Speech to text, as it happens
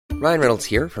Ryan Reynolds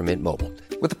here from Mint Mobile.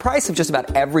 With the price of just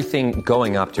about everything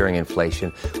going up during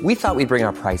inflation, we thought we'd bring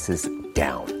our prices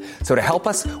down. So to help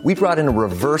us, we brought in a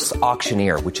reverse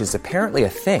auctioneer, which is apparently a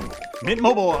thing. Mint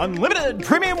Mobile Unlimited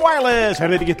Premium Wireless. How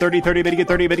to get 30, 30, bit to get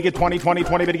 30, bit to get 20, 20,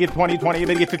 20, bit to get 20, 20,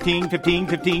 bit to get 15, 15,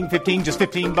 15, 15, just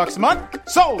 $15 a month?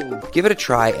 Sold! Give it a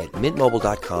try at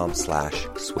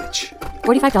mintmobile.com/switch.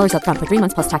 $45 up front for 3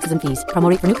 months plus taxes and fees. Promo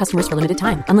rate for new customers for limited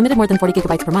time. Unlimited more than 40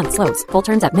 gigabytes per month. Slows full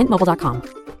terms at mintmobile.com.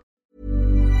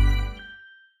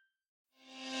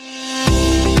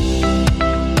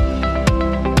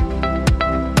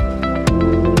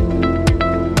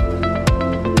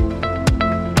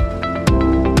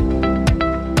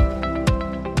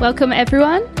 Welcome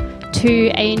everyone to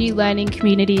ANU Learning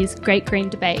Communities Great Green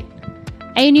Debate.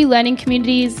 ANU Learning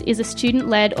Communities is a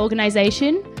student-led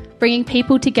organisation bringing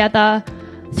people together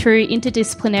through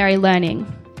interdisciplinary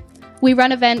learning. We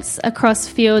run events across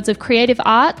fields of creative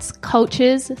arts,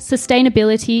 cultures,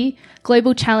 sustainability,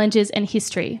 global challenges and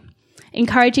history,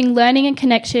 encouraging learning and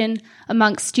connection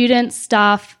amongst students,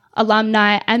 staff,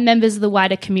 alumni and members of the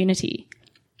wider community.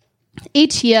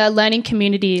 Each year, Learning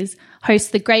Communities hosts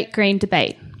the Great Green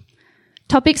Debate.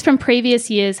 Topics from previous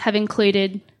years have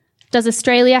included: does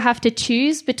Australia have to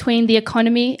choose between the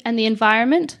economy and the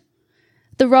environment?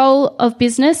 The role of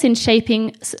business in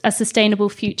shaping a sustainable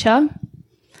future?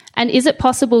 And is it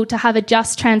possible to have a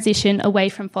just transition away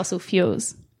from fossil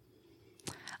fuels?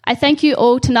 I thank you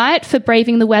all tonight for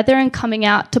braving the weather and coming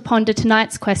out to ponder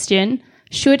tonight's question: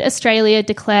 should Australia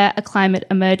declare a climate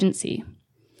emergency?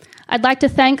 I'd like to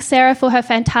thank Sarah for her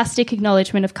fantastic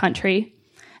acknowledgement of country,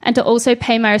 and to also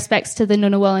pay my respects to the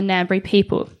Ngunnawal and Ngambri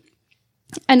people,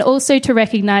 and also to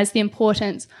recognise the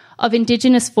importance of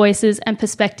Indigenous voices and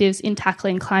perspectives in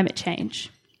tackling climate change.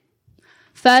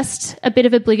 First, a bit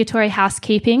of obligatory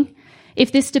housekeeping.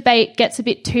 If this debate gets a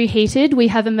bit too heated, we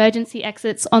have emergency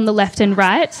exits on the left and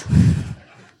right.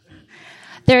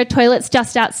 There are toilets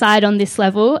just outside on this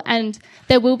level, and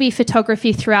there will be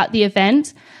photography throughout the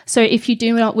event. So if you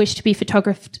do not wish to be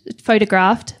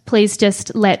photographed, please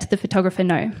just let the photographer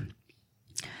know.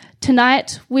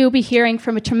 Tonight, we will be hearing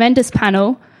from a tremendous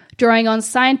panel drawing on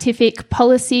scientific,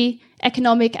 policy,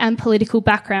 economic and political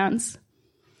backgrounds.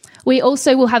 We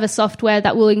also will have a software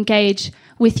that will engage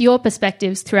with your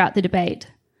perspectives throughout the debate.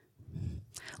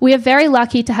 We are very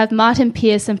lucky to have Martin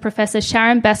Pearce and Professor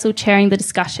Sharon Bessell chairing the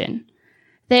discussion.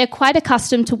 They are quite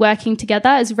accustomed to working together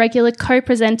as regular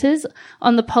co-presenters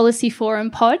on the Policy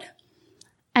Forum pod,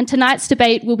 and tonight's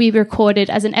debate will be recorded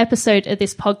as an episode of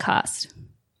this podcast.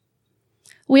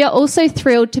 We are also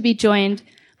thrilled to be joined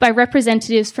by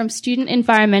representatives from student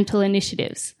environmental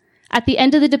initiatives. At the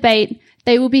end of the debate,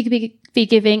 they will be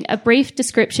giving a brief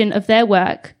description of their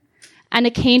work and are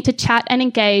keen to chat and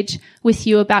engage with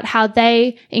you about how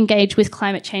they engage with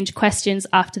climate change questions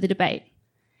after the debate.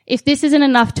 If this isn't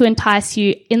enough to entice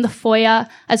you, in the foyer,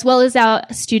 as well as our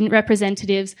student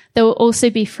representatives, there will also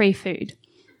be free food.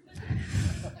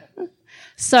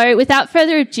 So without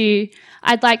further ado,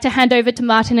 I'd like to hand over to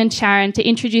Martin and Sharon to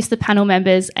introduce the panel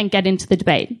members and get into the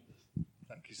debate.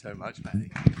 Thank you so much,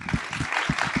 Maddie.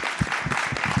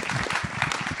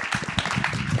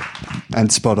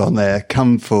 And spot on there.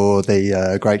 Come for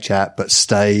the great chat, but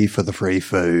stay for the free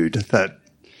food. That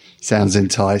sounds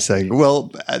enticing.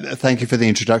 Well, thank you for the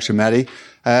introduction, Maddie.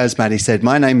 As Maddie said,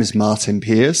 my name is Martin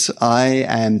Pearce. I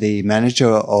am the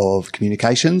Manager of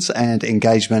Communications and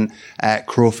Engagement at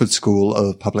Crawford School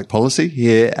of Public Policy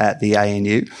here at the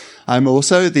ANU. I'm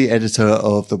also the editor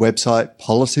of the website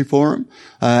Policy Forum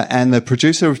and the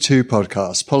producer of 2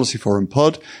 podcasts, Policy Forum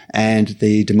Pod and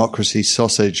the Democracy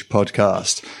Sausage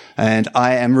podcast. And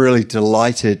I am really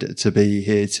delighted to be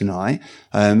here tonight.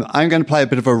 I'm going to play a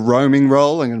bit of a roaming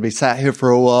role. I'm going to be sat here for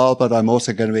a while, but I'm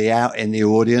also going to be out in the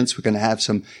audience. We're going to have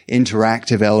some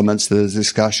interactive elements to the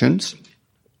discussions.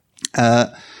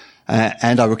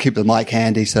 And I will keep the mic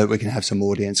handy so that we can have some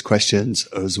audience questions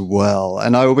as well.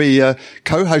 And I will be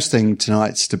co-hosting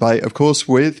tonight's debate, of course,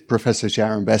 with Professor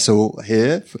Sharon Bessell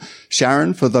here.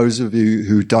 Sharon, for those of you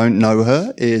who don't know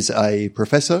her, is a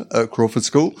professor at Crawford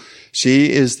School.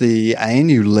 She is the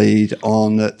ANU lead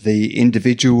on the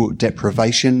Individual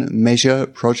Deprivation Measure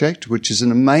project, which is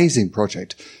an amazing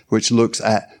project which looks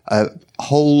at a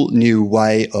whole new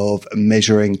way of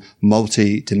measuring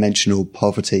multi-dimensional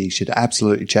poverty. You should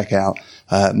absolutely check out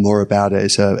more about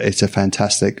it. It's a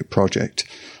fantastic project.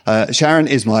 Sharon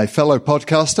is my fellow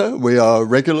podcaster. We are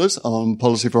regulars on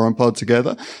Policy Forum Pod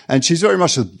together, and she's very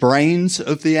much the brains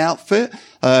of the outfit.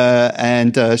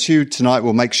 And she tonight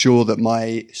will make sure that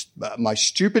my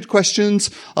stupid questions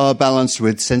are balanced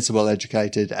with sensible,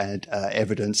 educated, and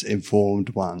evidence-informed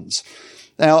ones.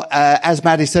 Now, as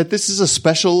Maddie said, this is a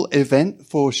special event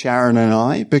for Sharon and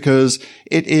I because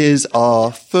it is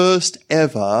our first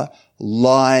ever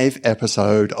live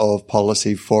episode of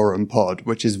Policy Forum Pod,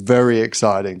 which is very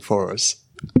exciting for us.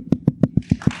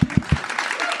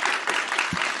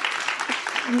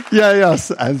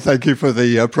 Yes, and thank you for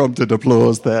the prompted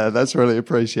applause there. That's really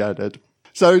appreciated.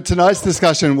 So tonight's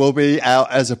discussion will be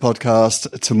out as a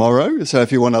podcast tomorrow. So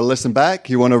if you want to listen back,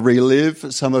 you want to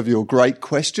relive some of your great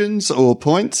questions or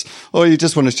points, or you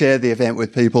just want to share the event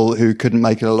with people who couldn't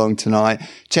make it along tonight,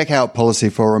 check out Policy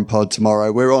Forum Pod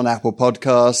tomorrow. We're on Apple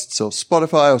Podcasts or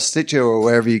Spotify or Stitcher or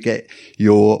wherever you get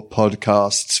your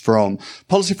podcasts from.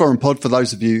 Policy Forum Pod, for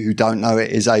those of you who don't know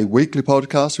it, is a weekly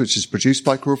podcast which is produced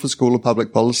by Crawford School of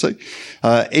Public Policy.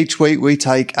 Each week we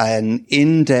take an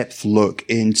in-depth look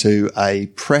into a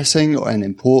pressing or an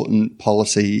important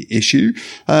policy issue,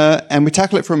 and we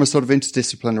tackle it from a sort of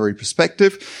interdisciplinary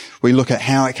perspective. We look at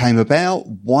how it came about,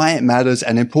 why it matters,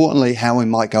 and importantly, how we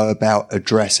might go about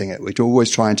addressing it. We always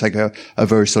try and take a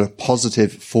very sort of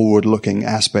positive, forward-looking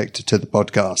aspect to the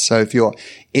podcast. So if you're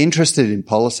interested in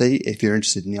policy, if you're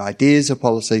interested in the ideas of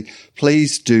policy,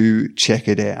 please do check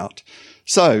it out.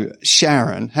 So,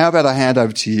 Sharon, how about I hand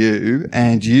over to you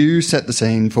and you set the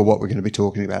scene for what we're going to be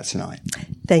talking about tonight.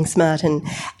 Thanks, Martin.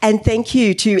 And thank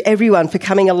you to everyone for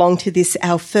coming along to this,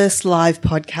 our first live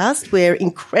podcast. We're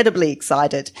incredibly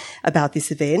excited about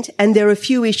this event. And there are a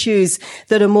few issues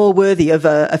that are more worthy of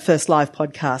a first live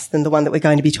podcast than the one that we're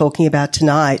going to be talking about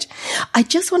tonight. I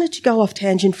just wanted to go off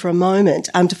tangent for a moment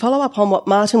to follow up on what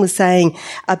Martin was saying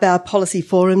about Policy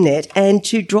Forum Net and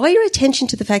to draw your attention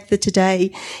to the fact that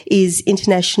today is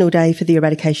International Day for the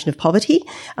Eradication of Poverty.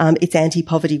 It's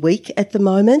Anti-Poverty Week at the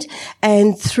moment.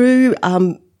 And through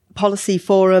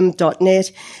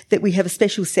policyforum.net that we have a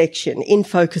special section in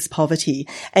Focus Poverty.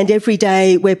 And every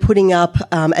day we're putting up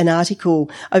an article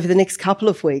over the next couple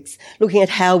of weeks looking at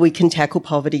how we can tackle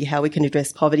poverty, how we can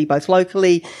address poverty both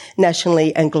locally,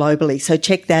 nationally and globally. So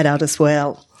check that out as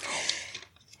well.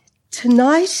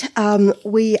 Tonight,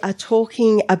 we are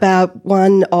talking about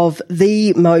one of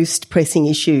the most pressing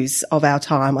issues of our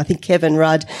time. I think Kevin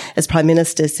Rudd, as Prime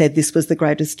Minister, said this was the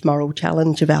greatest moral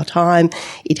challenge of our time.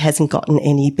 It hasn't gotten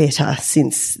any better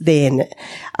since then.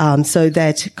 So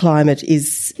that climate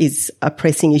is a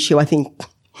pressing issue, I think,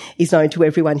 is known to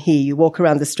everyone here. You walk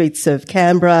around the streets of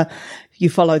Canberra, you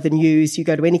follow the news, you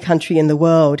go to any country in the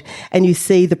world, and you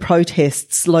see the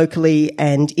protests locally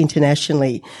and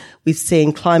internationally. We've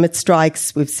seen climate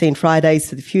strikes, we've seen Fridays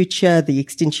for the Future, the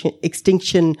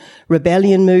Extinction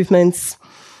Rebellion movements.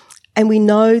 And we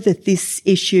know that this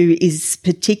issue is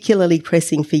particularly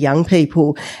pressing for young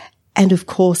people. And of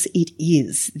course it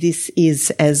is. This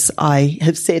is, as I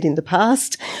have said in the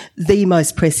past, the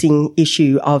most pressing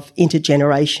issue of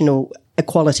intergenerational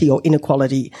equality or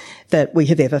inequality that we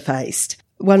have ever faced.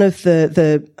 One of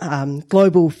the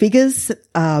global figures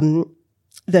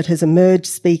that has emerged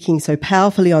speaking so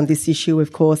powerfully on this issue,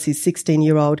 of course, is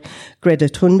 16-year-old Greta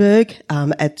Thunberg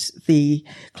at the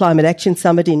Climate Action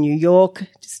Summit in New York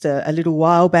just a little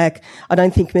while back. I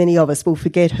don't think many of us will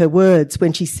forget her words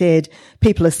when she said,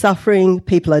 "People are suffering,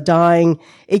 people are dying,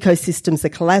 ecosystems are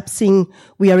collapsing,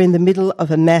 we are in the middle of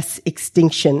a mass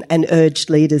extinction," and urged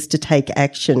leaders to take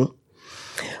action.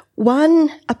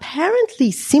 One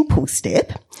apparently simple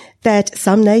step that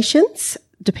some nations,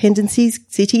 dependencies,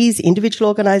 cities, individual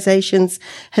organisations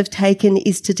have taken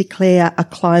is to declare a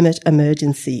climate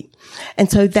emergency.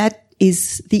 And so that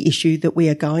is the issue that we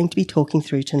are going to be talking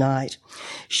through tonight.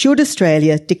 Should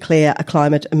Australia declare a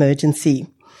climate emergency?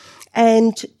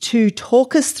 And to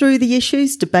talk us through the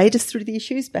issues, debate us through the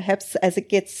issues, perhaps as it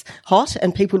gets hot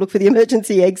and people look for the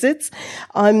emergency exits,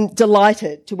 I'm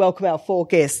delighted to welcome our four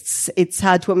guests. It's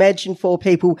hard to imagine four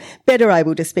people better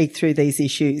able to speak through these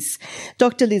issues.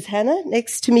 Dr. Liz Hanna,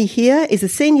 next to me here, is a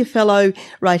senior fellow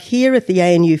right here at the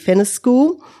ANU Fenner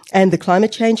School and the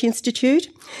Climate Change Institute.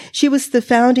 She was the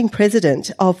founding president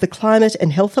of the Climate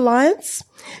and Health Alliance.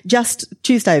 Just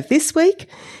Tuesday of this week,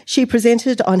 she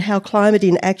presented on how climate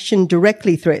inaction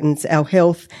directly threatens our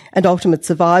health and ultimate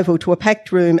survival to a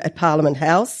packed room at Parliament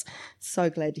House.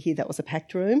 So glad to hear that was a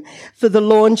packed room, for the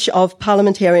launch of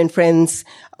Parliamentarian Friends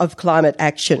of Climate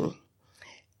Action.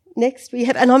 Next we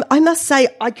have, and I must say,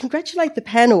 I congratulate the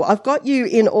panel. I've got you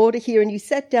in order here and you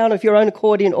sat down of your own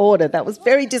accord in order. That was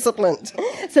very disciplined.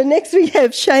 So next we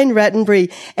have Shane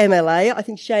Rattenbury, MLA. I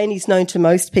think Shane is known to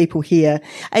most people here.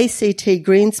 ACT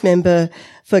Greens member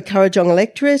for Kurrajong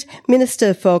electorate,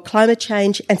 Minister for Climate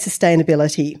Change and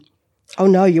Sustainability. Oh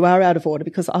no, you are out of order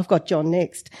because I've got John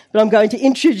next. But I'm going to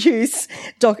introduce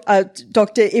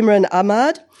Dr. Imran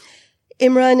Ahmad.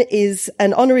 Imran is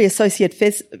an honorary associate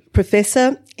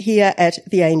professor here at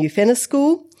the ANU Fenner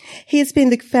School. He has been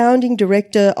the founding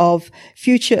director of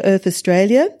Future Earth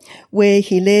Australia, where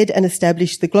he led and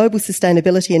established the Global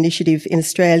Sustainability Initiative in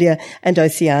Australia and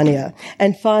Oceania.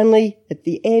 And finally, at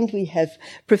the end, we have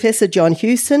Professor John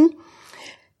Hewson.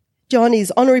 John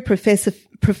is honorary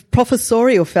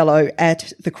professorial fellow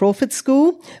at the Crawford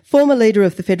School, former leader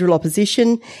of the federal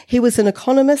opposition. He was an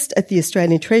economist at the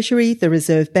Australian Treasury, the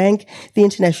Reserve Bank, the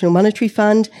International Monetary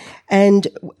Fund, and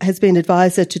has been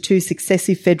advisor to 2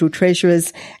 successive federal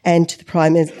treasurers and to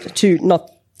to not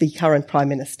the current Prime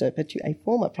Minister, but to a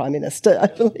former Prime Minister, I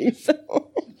believe.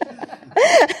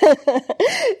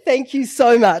 Thank you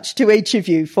so much to each of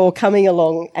you for coming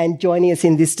along and joining us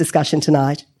in this discussion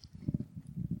tonight.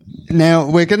 Now,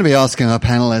 we're going to be asking our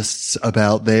panellists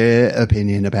about their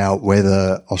opinion about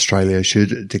whether Australia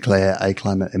should declare a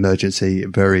climate emergency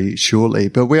very shortly,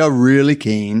 but we are really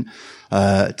keen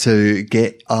to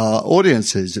get our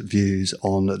audience's views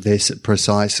on this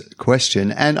precise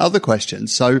question and other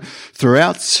questions. So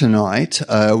throughout tonight,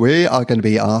 we are going to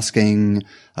be asking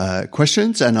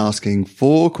questions and asking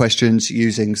 4 questions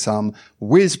using some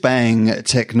whiz-bang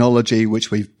technology, which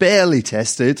we've barely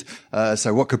tested.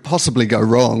 So what could possibly go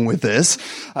wrong with this?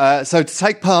 So to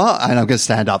take part, and I'm going to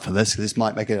stand up for this because this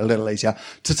might make it a little easier.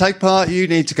 To take part, you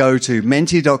need to go to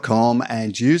menti.com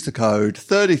and use the code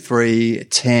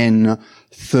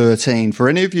 331013. For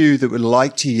any of you that would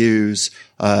like to use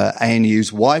ANU's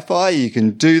Wi-Fi, you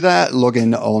can do that. Log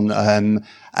in on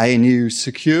ANU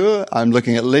Secure. I'm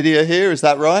looking at Lydia here. Is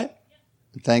that right?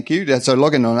 Thank you. So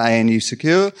log in on ANU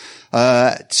Secure with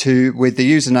the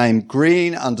username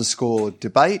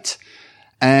green_debate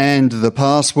and the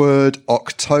password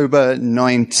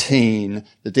October19.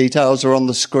 The details are on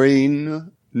the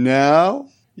screen now.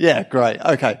 Yeah, great.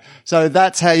 Okay. So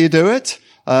that's how you do it.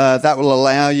 That will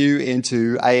allow you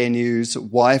into ANU's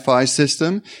Wi-Fi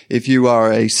system. If you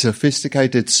are a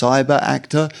sophisticated cyber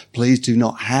actor, please do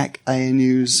not hack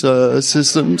ANU's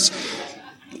systems.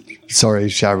 Sorry,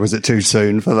 Sharon, was it too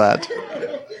soon for that?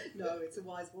 No, it's a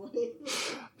wise warning.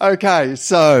 Okay,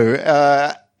 so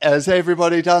has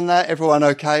everybody done that? Everyone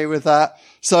okay with that?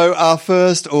 So our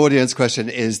first audience question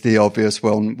is the obvious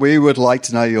one. We would like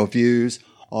to know your views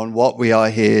on what we are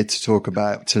here to talk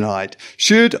about tonight.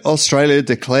 Should Australia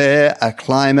declare a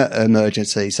climate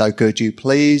emergency? So could you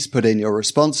please put in your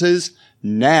responses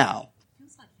now?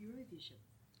 Feels like Eurovision.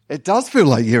 It does feel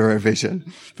like Eurovision.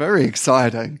 Very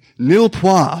exciting. Nil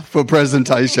point for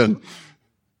presentation.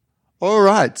 All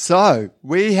right. So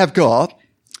we have got,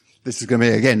 this is going to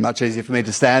be again much easier for me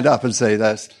to stand up and see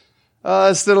this.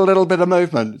 Still a little bit of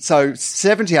movement. So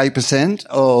 78%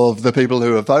 of the people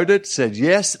who have voted said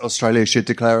yes, Australia should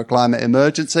declare a climate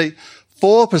emergency.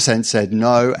 4% said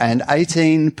no, and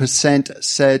 18%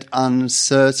 said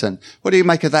uncertain. What do you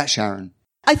make of that, Sharon?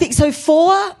 I think so.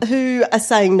 4 who are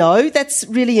saying no, that's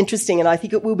really interesting, and I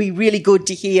think it will be really good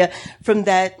to hear from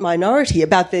that minority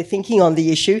about their thinking on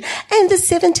the issue. And the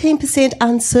 17%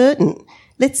 uncertain.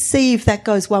 Let's see if that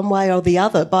goes one way or the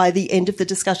other by the end of the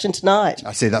discussion tonight.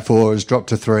 I see that 4 has dropped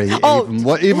to 3, even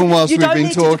whilst we've been talking there. You don't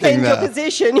need to defend your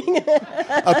position.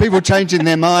 Are people changing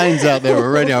their minds out there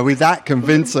already? Are we that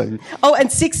convincing? Oh,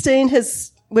 and 16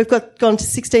 we've gone to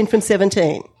 16 from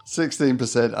 17.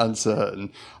 16%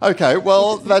 uncertain. Okay,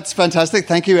 well, that's fantastic.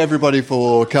 Thank you, everybody,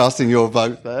 for casting your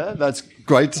vote there. That's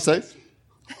great to see.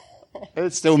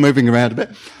 It's still moving around a bit.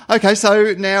 Okay,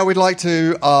 so now we'd like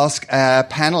to ask our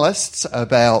panellists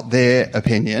about their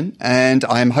opinion, and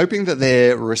I'm hoping that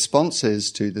their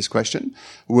responses to this question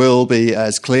will be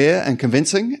as clear and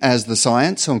convincing as the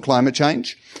science on climate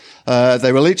change.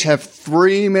 They will each have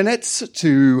 3 minutes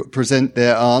to present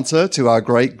their answer to our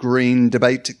great green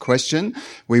debate question.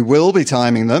 We will be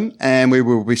timing them, and we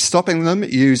will be stopping them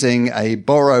using a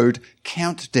borrowed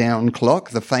countdown clock,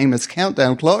 the famous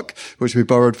countdown clock, which we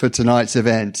borrowed for tonight's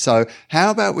event. So how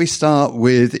about we start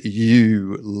with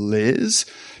you, Liz?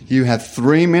 You have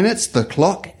 3 minutes. The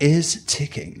clock is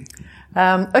ticking.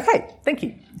 Okay, thank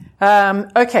you.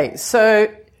 Okay, so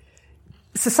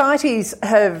societies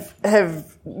have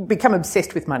become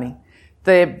obsessed with money.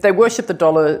 They worship the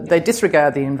dollar, they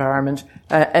disregard the environment,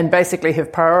 and basically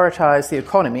have prioritised the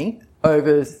economy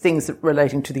over things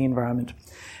relating to the environment.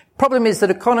 Problem is that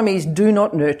economies do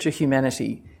not nurture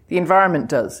humanity. The environment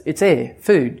does. It's air,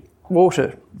 food,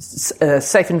 water,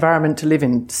 safe environment to live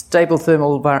in, stable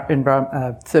thermal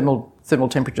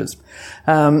temperatures.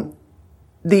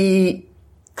 The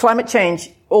climate change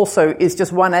also is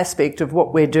just one aspect of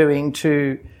what we're doing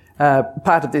to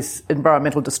part of this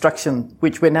environmental destruction,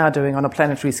 which we're now doing on a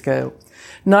planetary scale.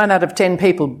 9 out of 10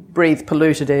 people breathe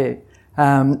polluted air.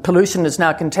 Pollution has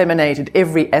now contaminated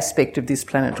every aspect of this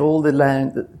planet, all the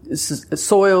land,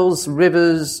 soils,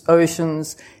 rivers,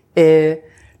 oceans, air,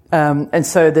 and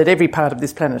so that every part of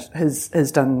this planet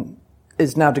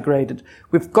is now degraded.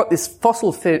 We've got this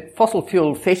fossil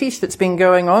fuel fetish that's been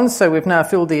going on, so we've now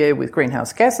filled the air with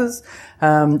greenhouse gases,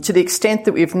 to the extent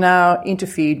that we've now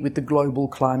interfered with the global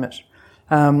climate.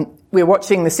 We're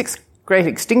watching the sixth great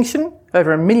extinction.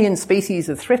 Over 1 million species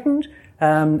are threatened.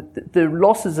 The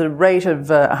loss is a rate of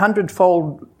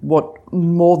 100-fold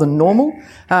more than normal,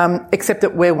 except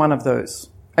that we're one of those.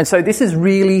 And so this is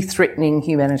really threatening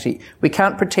humanity. We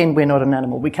can't pretend we're not an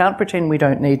animal. We can't pretend we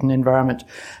don't need an environment.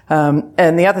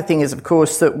 And the other thing is, of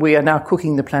course, that we are now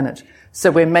cooking the planet.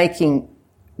 So we're making...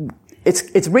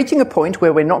 It's reaching a point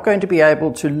where we're not going to be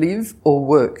able to live or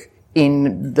work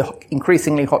in the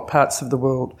increasingly hot parts of the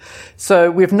world. So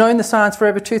we've known the science for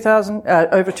over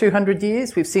 200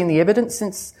 years. We've seen the evidence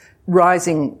since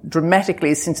rising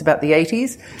dramatically since about the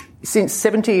 80s, since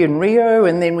 70 in Rio,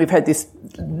 and then we've had this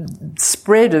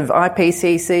spread of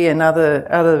IPCC and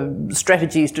other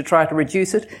strategies to try to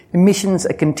reduce it. Emissions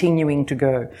are continuing to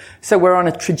go. So we're on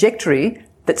a trajectory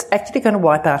that's actually going to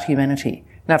wipe out humanity.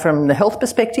 Now, from the health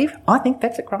perspective, I think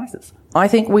that's a crisis. I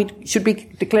think we should be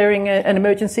declaring an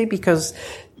emergency, because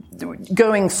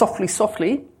going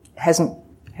softly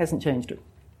hasn't changed it.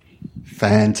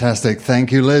 Fantastic.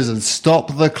 Thank you, Liz. And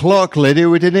stop the clock, Lydia.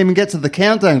 We didn't even get to the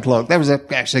countdown clock. That was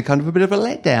actually kind of a bit of a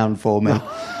letdown for me.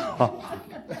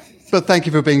 But thank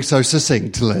you for being so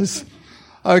succinct, Liz.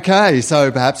 Okay,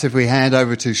 so perhaps if we hand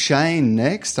over to Shane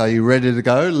next. Are you ready to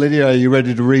go? Lydia, are you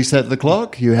ready to reset the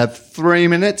clock? You have 3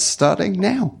 minutes starting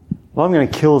now. Well, I'm going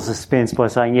to kill the suspense by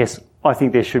saying, yes, I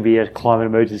think there should be a climate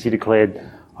emergency declared.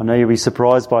 I know you'll be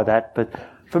surprised by that, but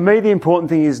for me the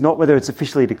important thing is not whether it's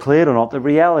officially declared or not. The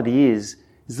reality is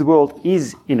the world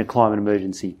is in a climate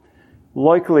emergency.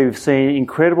 Locally, we've seen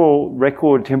incredible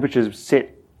record temperatures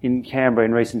set in Canberra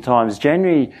in recent times.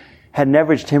 January had an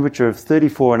average temperature of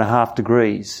 34.5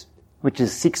 degrees, which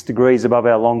is 6 degrees above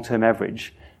our long-term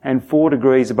average and 4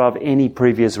 degrees above any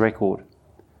previous record.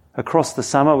 Across the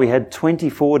summer, we had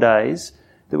 24 days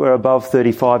that were above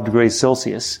 35 degrees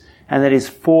Celsius, and that is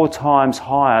 4 times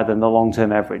higher than the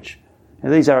long-term average.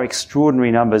 Now, these are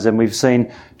extraordinary numbers, and we've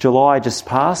seen July just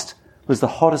passed was the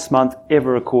hottest month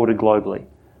ever recorded globally.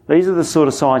 These are the sort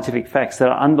of scientific facts that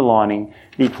are underlining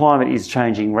the climate is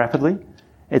changing rapidly.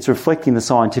 It's reflecting the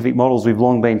scientific models we've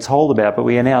long been told about, but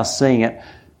we are now seeing it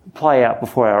play out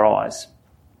before our eyes.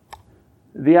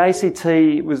 The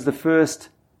ACT was the first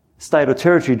state or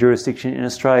territory jurisdiction in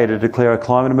Australia to declare a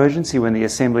climate emergency when the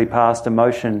Assembly passed a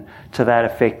motion to that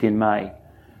effect in May.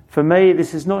 For me,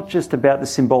 this is not just about the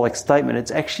symbolic statement,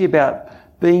 it's actually about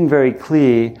being very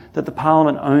clear that the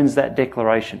Parliament owns that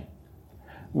declaration.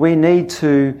 We need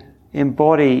to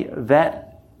embody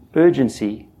that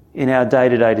urgency in our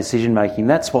day-to-day decision-making.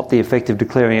 That's what the effect of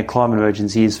declaring a climate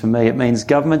emergency is for me. It means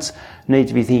governments need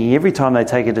to be thinking every time they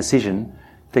take a decision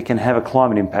that can have a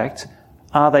climate impact,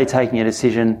 are they taking a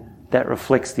decision that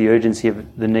reflects the urgency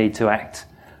of the need to act?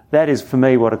 That is, for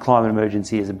me, what a climate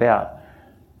emergency is about.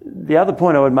 The other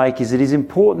point I would make is it is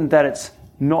important that it's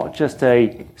not just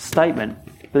a statement,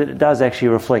 but that it does actually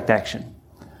reflect action.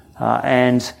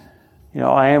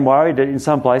 I am worried that in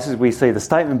some places we see the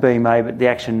statement being made, but the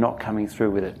action not coming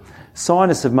through with it.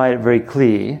 Scientists have made it very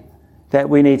clear that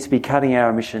we need to be cutting our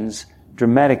emissions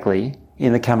dramatically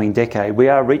in the coming decade. We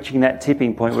are reaching that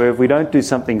tipping point where if we don't do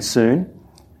something soon,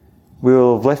 we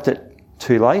will have left it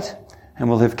too late, and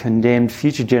we'll have condemned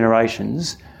future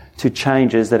generations to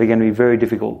changes that are going to be very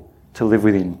difficult to live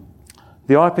within.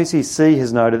 The IPCC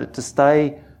has noted that to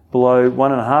stay below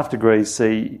 1.5 degrees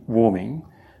C warming,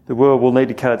 the world will need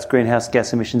to cut its greenhouse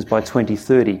gas emissions by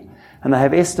 2030. And they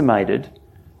have estimated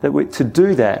that to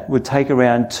do that would take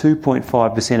around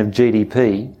 2.5% of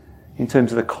GDP in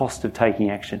terms of the cost of taking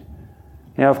action.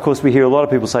 Now, of course, we hear a lot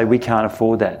of people say we can't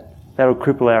afford that. That'll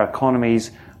cripple our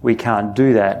economies. We can't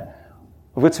do that.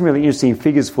 I've got some really interesting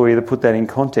figures for you to put that in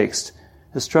context.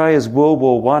 Australia's World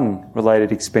War I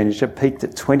related expenditure peaked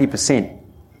at 20%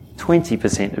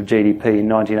 of GDP in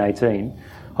 1918.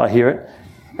 I hear it.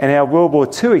 And our World War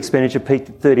II expenditure peaked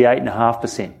at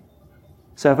 38.5%.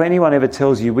 So if anyone ever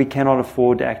tells you we cannot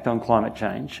afford to act on climate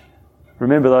change,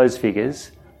 remember those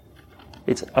figures.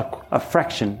 It's a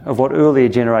fraction of what earlier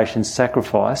generations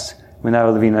sacrificed when they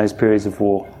were living those periods of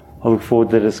war. I look forward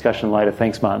to the discussion later.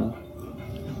 Thanks, Martin.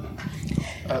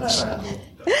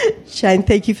 Shane,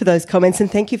 thank you for those comments, and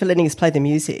thank you for letting us play the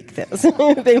music. That was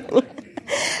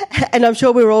and I'm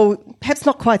sure we're all perhaps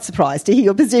not quite surprised to hear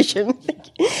your position.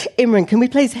 Imran, can we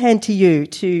please hand to you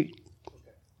to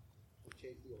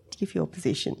give your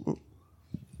position?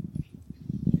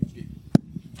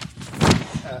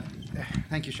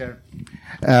 Thank you, Sharon.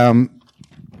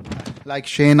 Like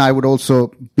Shane, I would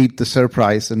also beat the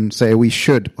surprise and say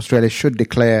Australia should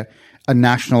declare a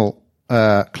national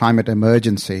climate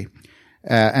emergency,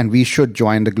 and we should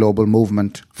join the global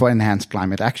movement for enhanced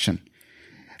climate action.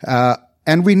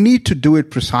 And we need to do it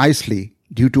precisely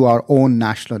due to our own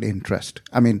national interest.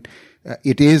 I mean,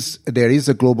 there is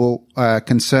a global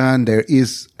concern, there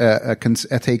is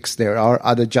ethics, there are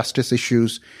other justice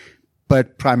issues,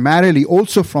 but primarily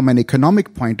also from an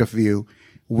economic point of view,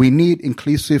 we need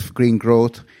inclusive green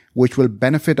growth, which will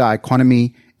benefit our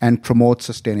economy and promote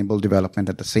sustainable development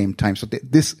at the same time. So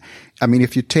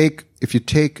if you take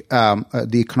the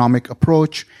economic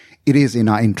approach, it is in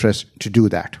our interest to do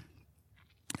that.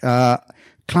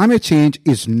 Climate change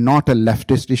is not a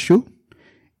leftist issue.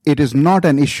 It is not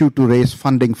an issue to raise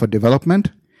funding for development.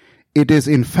 It is,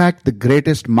 in fact, the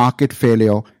greatest market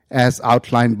failure as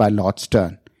outlined by Lord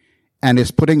Stern, and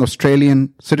is putting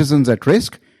Australian citizens at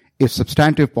risk if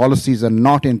substantive policies are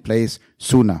not in place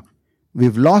sooner.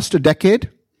 We've lost a decade,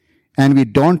 and we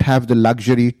don't have the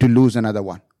luxury to lose another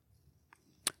one.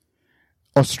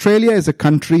 Australia is a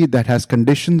country that has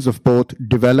conditions of both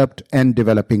developed and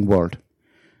developing world.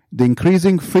 The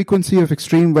increasing frequency of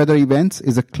extreme weather events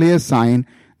is a clear sign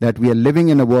that we are living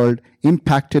in a world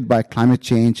impacted by climate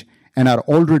change and are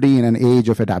already in an age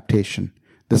of adaptation.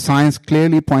 The science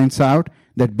clearly points out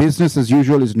that business as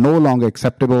usual is no longer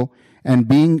acceptable, and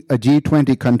being a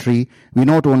G20 country, we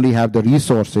not only have the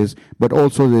resources, but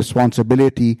also the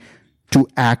responsibility to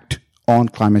act on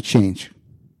climate change.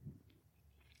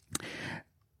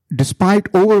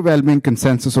 Despite overwhelming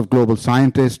consensus of global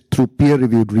scientists through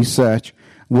peer-reviewed research,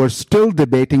 we're still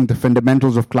debating the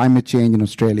fundamentals of climate change in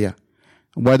Australia,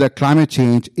 whether climate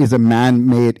change is a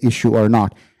man-made issue or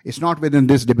not. It's not within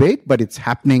this debate, but it's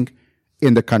happening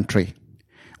in the country.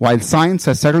 While science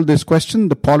has settled this question,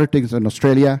 the politics in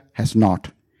Australia has not.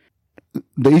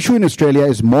 The issue in Australia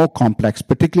is more complex,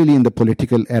 particularly in the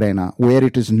political arena, where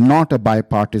it is not a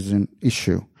bipartisan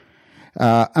issue.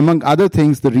 Among other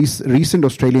things, the recent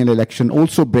Australian election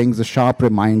also brings a sharp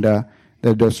reminder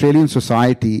that the Australian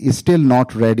society is still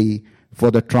not ready for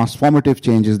the transformative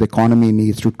changes the economy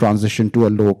needs to transition to a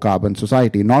low-carbon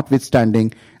society,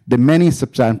 notwithstanding the many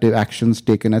substantive actions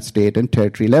taken at state and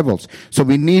territory levels. So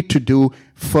we need to do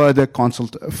further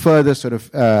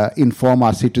inform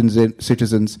our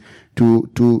citizens to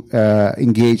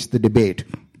engage the debate.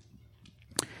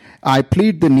 I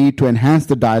plead the need to enhance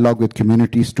the dialogue with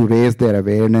communities to raise their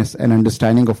awareness and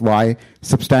understanding of why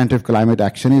substantive climate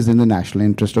action is in the national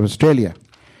interest of Australia.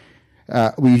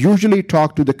 We usually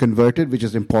talk to the converted, which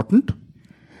is important.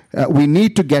 We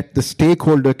need to get the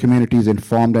stakeholder communities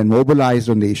informed and mobilized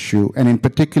on the issue, and in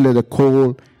particular the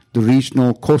coal, the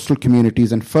regional, coastal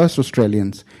communities, and First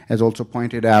Australians, as also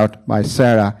pointed out by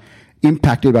Sarah,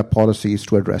 impacted by policies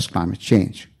to address climate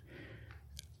change.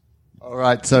 All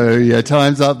right, so yeah,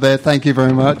 time's up there. Thank you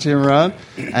very much, Imran,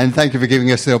 and thank you for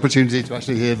giving us the opportunity to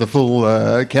actually hear the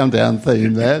full countdown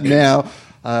theme there. Now,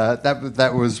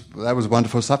 that was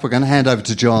wonderful stuff. We're going to hand over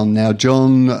to John. Now,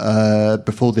 John,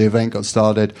 before the event got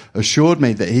started, assured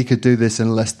me that he could do this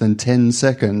in less than 10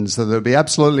 seconds, so there'll be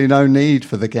absolutely no need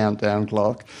for the countdown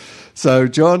clock. So,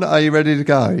 John, are you ready to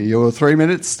go? Your 3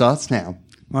 minutes starts now.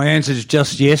 My answer is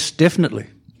just yes, definitely.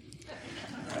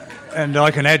 And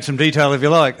I can add some detail if you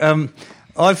like.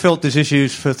 I've felt this issue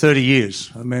for 30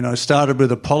 years. I mean, I started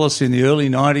with a policy in the early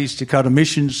 90s to cut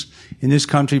emissions in this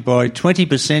country by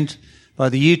 20% by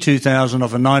the year 2000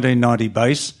 off a 1990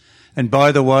 base. And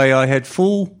by the way, I had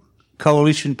full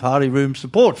coalition party room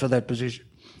support for that position.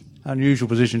 Unusual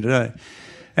position today.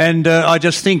 And I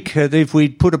just think that if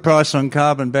we'd put a price on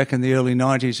carbon back in the early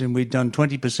 90s and we'd done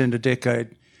 20% a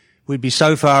decade, we'd be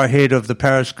so far ahead of the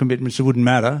Paris commitments it wouldn't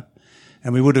matter.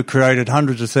 And we would have created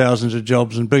hundreds of thousands of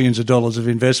jobs and billions of dollars of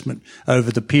investment over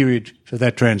the period for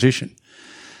that transition.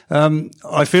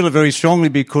 I feel it very strongly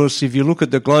because if you look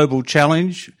at the global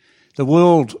challenge, the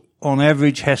world on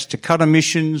average has to cut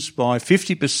emissions by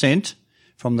 50%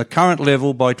 from the current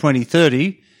level by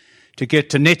 2030 to get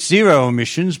to net zero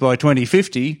emissions by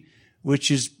 2050,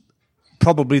 which is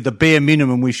probably the bare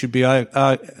minimum we should be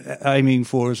aiming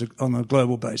for on a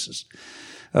global basis.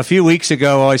 A few weeks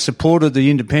ago, I supported the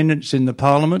independents in the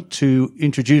Parliament to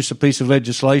introduce a piece of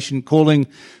legislation calling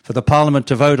for the Parliament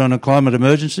to vote on a climate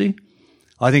emergency.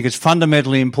 I think it's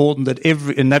fundamentally important that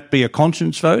that be a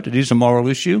conscience vote. It is a moral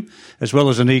issue, as well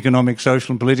as an economic,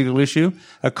 social and political issue.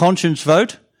 A conscience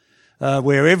vote,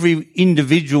 where every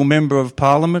individual member of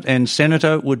Parliament and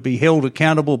senator would be held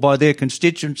accountable by their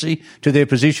constituency to their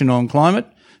position on climate.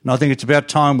 And I think it's about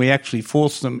time we actually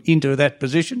force them into that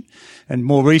position. And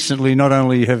more recently, not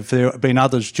only have there been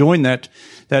others join that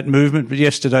movement, but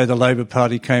yesterday the Labor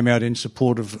Party came out in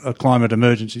support of a climate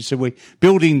emergency. So we're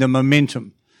building the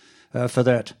momentum for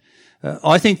that.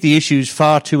 I think the issue is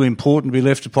far too important to be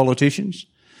left to politicians.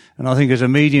 And I think as a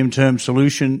medium-term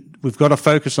solution, we've got to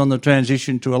focus on the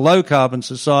transition to a low-carbon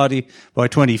society by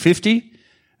 2050.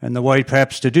 And the way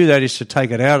perhaps to do that is to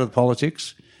take it out of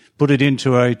politics, put it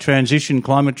into a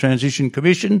climate transition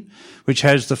commission, which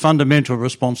has the fundamental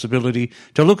responsibility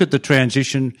to look at the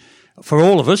transition for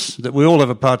all of us, that we all have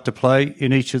a part to play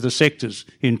in each of the sectors,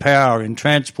 in power, in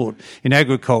transport, in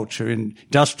agriculture, in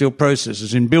industrial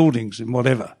processes, in buildings, in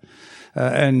whatever.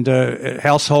 And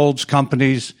households,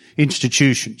 companies,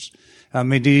 institutions.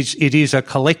 It is a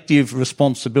collective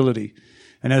responsibility.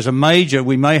 And as a major,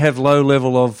 we may have low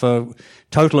level of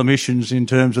total emissions in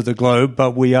terms of the globe,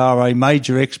 but we are a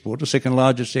major exporter, second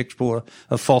largest exporter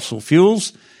of fossil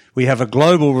fuels. We have a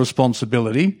global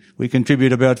responsibility. We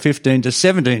contribute about 15 to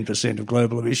 17% of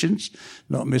global emissions,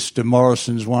 not Mr.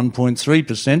 Morrison's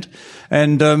 1.3%.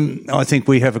 And I think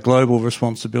we have a global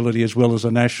responsibility as well as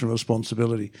a national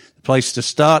responsibility. The place to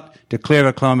start, declare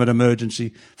a climate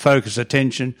emergency, focus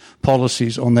attention,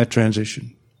 policies on that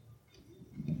transition.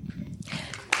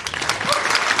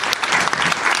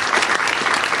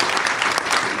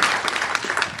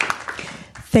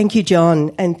 Thank you,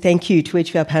 John, and thank you to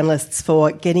each of our panellists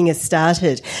for getting us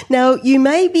started. Now, you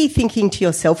may be thinking to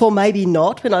yourself, or maybe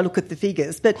not when I look at the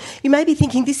figures, but you may be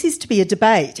thinking this is to be a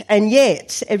debate, and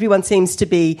yet everyone seems to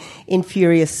be in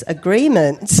furious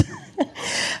agreement.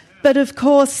 But of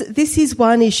course, this is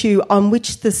one issue on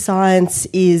which the science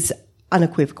is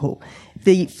unequivocal.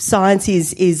 The science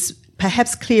is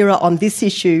perhaps clearer on this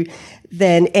issue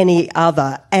than any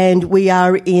other, and we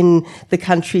are in the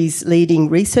country's leading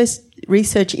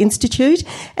research institute,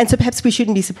 and so perhaps we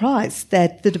shouldn't be surprised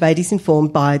that the debate is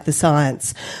informed by the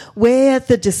science. Where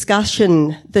the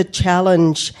discussion, the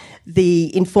challenge,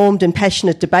 the informed and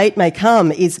passionate debate may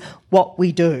come is what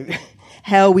we do,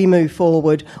 how we move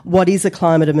forward, what is a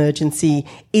climate emergency,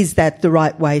 is that the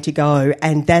right way to go?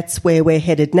 And that's where we're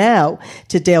headed now,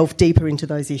 to delve deeper into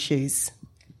those issues.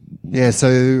 Yeah,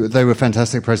 so they were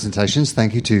fantastic presentations.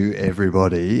 Thank you to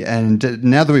everybody. And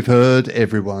now that we've heard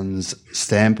everyone's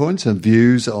standpoints and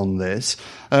views on this,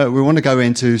 we want to go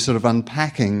into sort of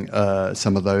unpacking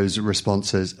some of those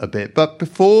responses a bit. But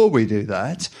before we do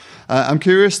that, I'm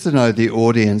curious to know the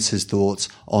audience's thoughts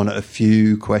on a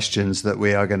few questions that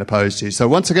we are going to pose to you. So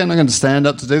once again, I'm going to stand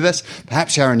up to do this.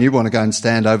 Perhaps, Sharon, you want to go and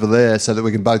stand over there so that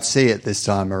we can both see it this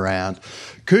time around.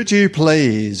 Could you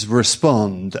please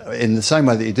respond in the same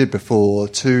way that you did before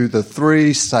to the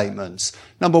three statements?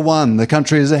 Number one, the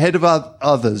country is ahead of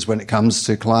others when it comes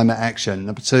to climate action.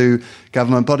 Number two,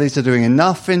 government bodies are doing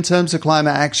enough in terms of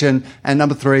climate action. And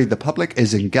number three, the public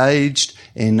is engaged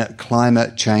in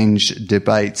climate change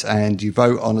debate. And you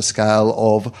vote on a scale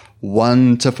of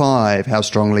 1 to 5, how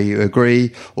strongly you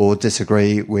agree or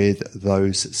disagree with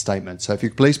those statements. So if you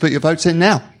could please put your votes in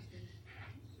now.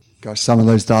 Gosh, some of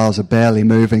those dials are barely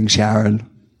moving, Sharon.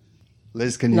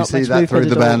 Liz, can you see that through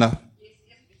the banner?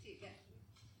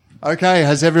 Okay,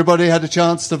 has everybody had a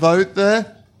chance to vote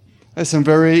there? There's some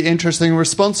very interesting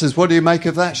responses. What do you make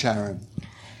of that, Sharon?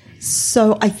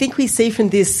 So I think we see from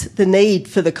this the need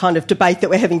for the kind of debate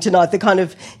that we're having tonight, the kind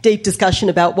of deep discussion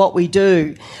about what we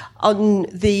do. On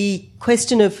the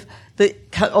question of the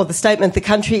statement, the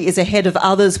country is ahead of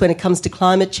others when it comes to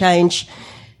climate change,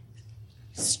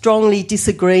 strongly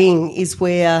disagreeing is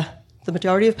where the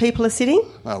majority of people are sitting.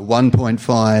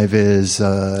 1.5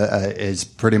 is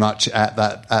pretty much at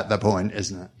that point,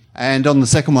 isn't it? And on the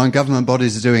second one, government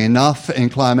bodies are doing enough in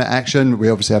climate action. We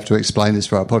obviously have to explain this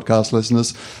for our podcast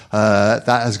listeners. That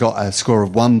has got a score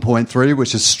of 1.3,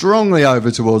 which is strongly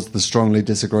over towards the strongly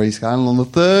disagree scale. And on the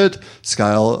third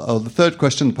scale, or the third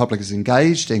question, the public is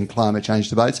engaged in climate change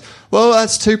debates. Well,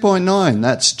 that's 2.9.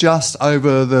 That's just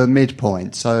over the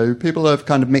midpoint. So people have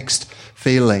kind of mixed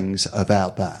feelings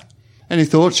about that. Any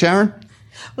thoughts, Sharon?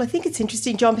 Well, I think it's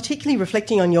interesting, John, particularly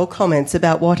reflecting on your comments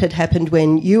about what had happened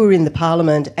when you were in the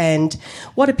Parliament and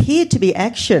what appeared to be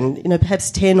action,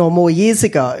 perhaps 10 or more years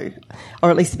ago,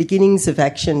 or at least the beginnings of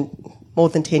action more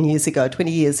than 10 years ago,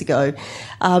 20 years ago,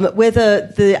 whether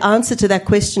the answer to that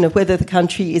question of whether the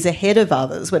country is ahead of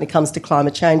others when it comes to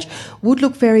climate change would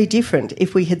look very different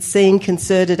if we had seen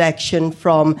concerted action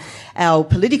from our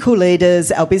political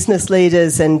leaders, our business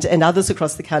leaders and others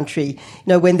across the country,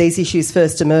 when these issues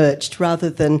first emerged, rather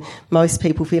than most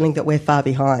people feeling that we're far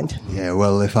behind. Yeah,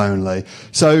 well, if only.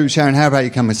 So, Sharon, how about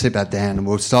you come and sit back down and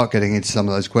we'll start getting into some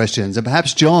of those questions. And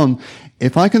perhaps, John,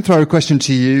 if I can throw a question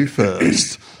to you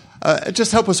first.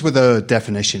 Just help us with a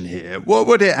definition here. What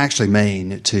would it actually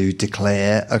mean to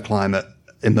declare a climate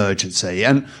emergency,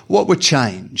 and what would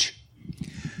change?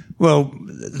 Well,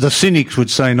 the cynics would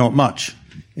say not much,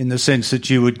 in the sense that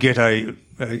you would get a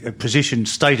position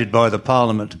stated by the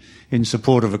Parliament in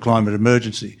support of a climate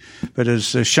emergency. But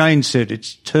as Shane said,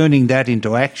 it's turning that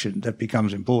into action that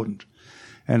becomes important.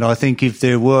 And I think if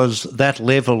there was that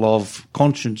level of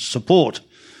conscious support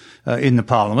in the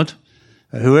Parliament,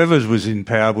 whoever was in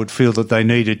power would feel that they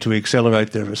needed to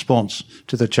accelerate their response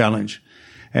to the challenge.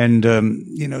 And,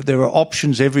 there are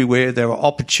options everywhere. There are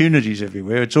opportunities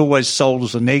everywhere. It's always sold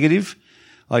as a negative.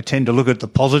 I tend to look at the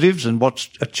positives and what's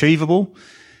achievable.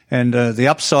 And the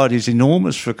upside is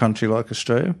enormous for a country like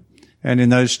Australia. And in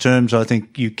those terms, I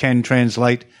think you can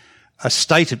translate a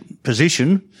stated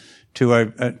position to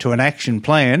an action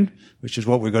plan, which is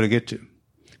what we've got to get to.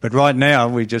 But right now,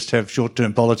 we just have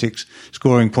short-term politics,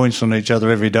 scoring points on each other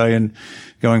every day and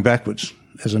going backwards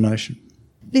as a nation.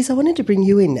 Liz, I wanted to bring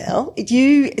you in now.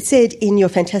 You said in your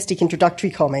fantastic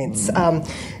introductory comments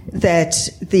that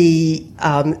the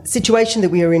situation that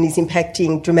we are in is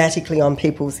impacting dramatically on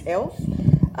people's health,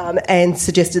 and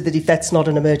suggested that if that's not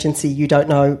an emergency, you don't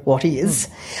know what is.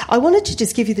 I wanted to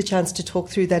just give you the chance to talk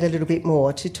through that a little bit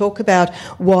more, to talk about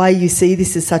why you see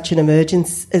this as such an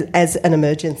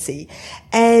emergency,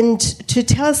 and to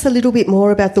tell us a little bit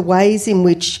more about the ways in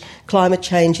which climate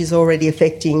change is already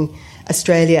affecting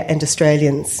Australia and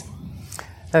Australians.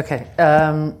 Okay.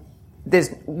 There's,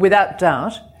 without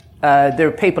doubt, there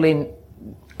are people in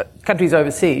countries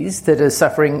overseas that are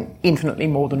suffering infinitely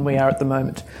more than we are at the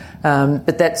moment.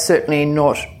 But that's certainly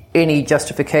not any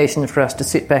justification for us to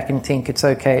sit back and think it's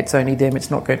okay, it's only them,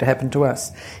 it's not going to happen to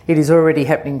us. It is already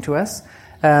happening to us.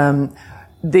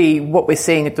 What we're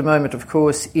seeing at the moment, of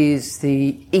course, is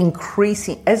the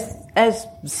increasing, as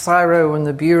CSIRO and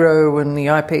the Bureau and the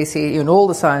IPCC and all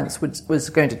the science was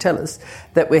going to tell us,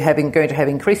 that we're going to have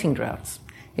increasing droughts,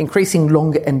 increasing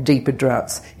longer and deeper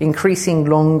droughts, increasing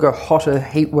longer, hotter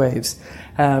heat waves,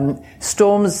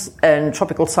 storms and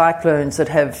tropical cyclones that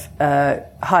have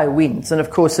high winds. And, of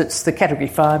course, it's the Category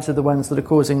 5s are the ones that are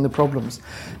causing the problems.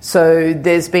 So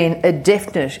there's been a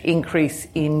definite increase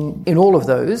in all of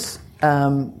those,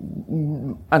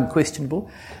 unquestionable.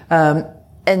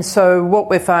 And so what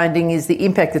we're finding is the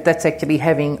impact that that's actually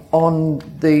having on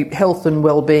the health and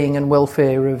well-being and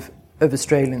welfare of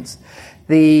Australians.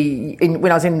 When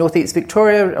I was in northeast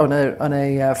Victoria on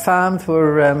a farm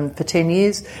for 10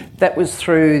 years, that was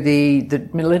through the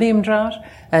Millennium Drought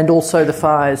and also the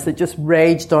fires that just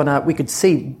raged on. We could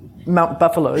see Mount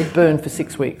Buffalo burn for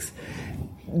 6 weeks.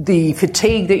 The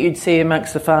fatigue that you'd see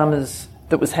amongst the farmers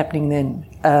that was happening then,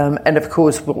 and of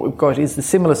course what we've got is the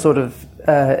similar sort of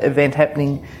event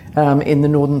happening in the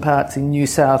northern parts, in New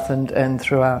South and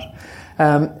throughout.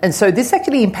 And so this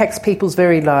actually impacts people's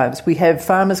very lives. We have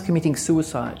farmers committing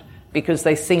suicide because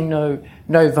they see no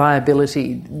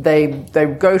viability. They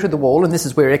go to the wall, and this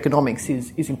is where economics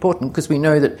is important, because we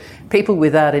know that people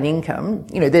without an income,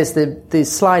 there's the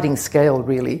sliding scale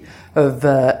really of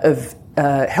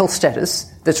health status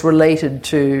that's related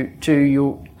to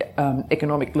your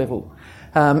economic level.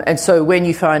 And so when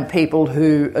you find people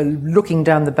who are looking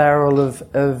down the barrel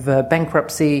of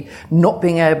bankruptcy, not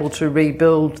being able to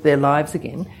rebuild their lives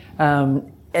again,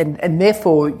 and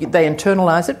therefore they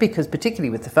internalise it, because particularly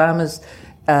with the farmers,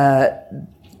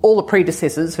 all the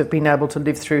predecessors have been able to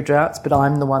live through droughts, but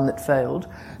I'm the one that failed.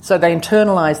 So they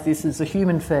internalise this as a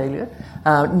human failure,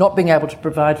 not being able to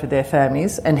provide for their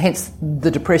families, and hence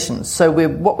the depression. So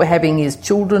what we're having is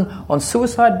children on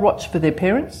suicide watch for their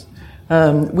parents,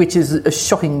 which is a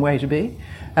shocking way to be.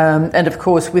 And of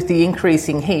course, with the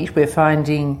increasing heat, we're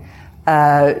finding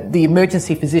the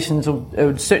emergency physicians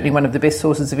are certainly one of the best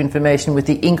sources of information, with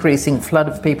the increasing flood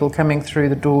of people coming through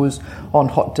the doors on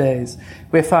hot days.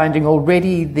 We're finding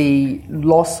already the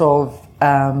loss of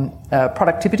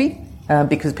productivity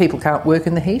because people can't work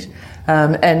in the heat,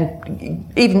 and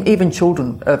even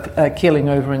children are keeling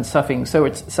over and suffering. So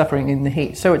it's suffering in the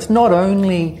heat. So it's not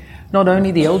only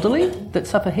the elderly that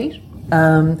suffer heat.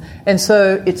 And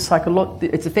so it's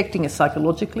affecting us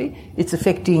psychologically, it's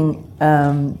affecting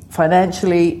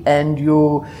financially, and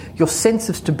your sense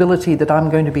of stability that I'm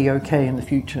going to be okay in the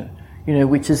future,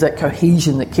 which is that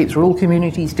cohesion that keeps rural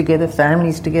communities together,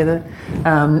 families together,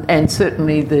 and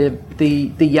certainly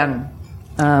the young.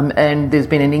 And there's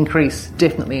been an increase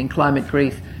definitely in climate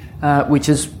grief, which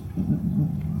is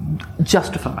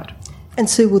justified. And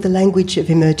Sue, will the language of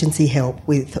emergency help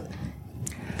with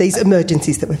these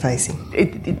emergencies that we're facing?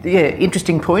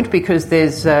 Interesting point, because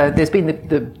there's been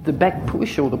the back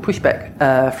push or the pushback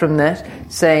from that,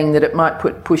 saying that it might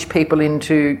push people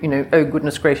into, oh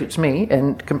goodness gracious me,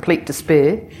 and complete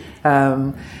despair.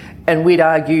 And we'd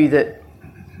argue that,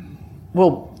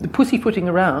 well, the pussyfooting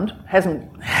around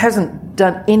hasn't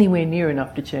done anywhere near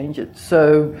enough to change it.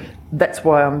 So that's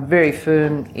why I'm very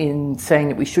firm in saying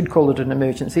that we should call it an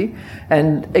emergency.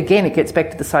 And again, it gets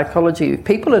back to the psychology. If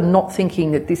people are not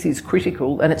thinking that this is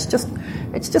critical, and it's just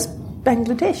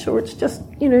Bangladesh, or it's just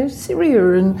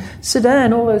Syria and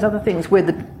Sudan, all those other things where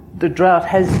the drought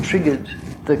has triggered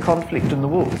the conflict and the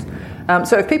wars.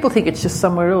 So if people think it's just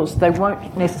somewhere else, they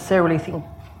won't necessarily think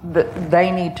that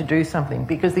they need to do something,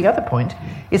 because the other point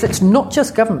is it's not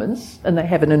just governments, and they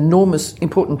have an enormous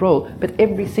important role, but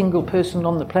every single person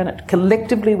on the planet.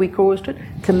 Collectively we caused it,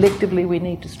 collectively we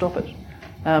need to stop it.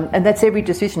 And that's every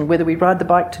decision, whether we ride the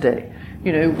bike today,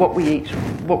 what we eat,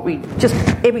 just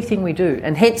everything we do.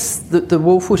 And hence the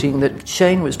wall footing that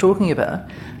Shane was talking about,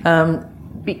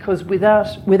 because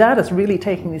without us really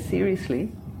taking this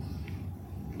seriously,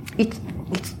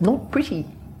 it's not pretty.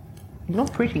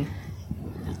 Not pretty.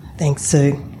 Thanks,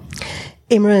 Sue.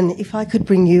 Imran, if I could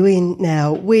bring you in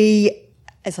now.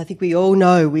 As I think we all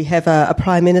know, we have a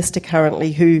Prime Minister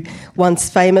currently who once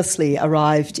famously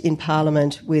arrived in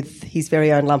Parliament with his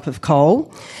very own lump of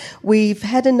coal. We've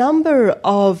had a number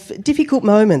of difficult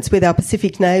moments with our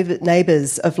Pacific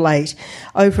neighbours of late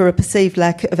over a perceived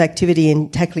lack of activity in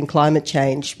tackling climate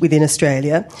change within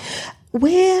Australia.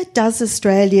 Where does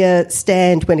Australia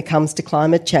stand when it comes to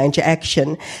climate change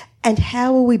action? And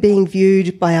how are we being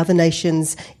viewed by other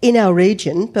nations in our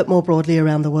region, but more broadly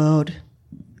around the world?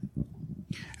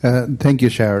 Thank you,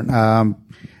 Sharon.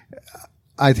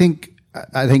 I think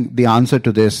the answer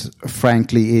to this,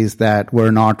 frankly, is that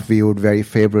we're not viewed very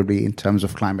favorably in terms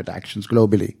of climate actions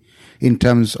globally. In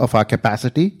terms of our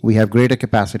capacity, we have greater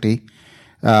capacity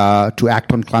to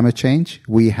act on climate change.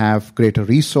 We have greater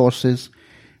resources,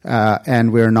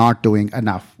 and we're not doing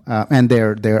enough. And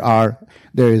there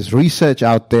is research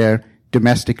out there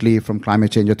domestically from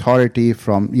Climate Change Authority,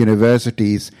 from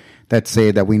universities that say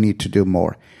that we need to do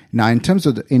more. Now, in terms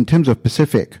of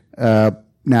Pacific,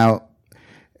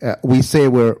 we say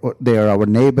they are our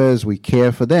neighbors, we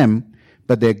care for them,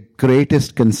 but their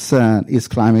greatest concern is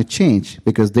climate change,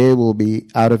 because they will be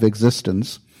out of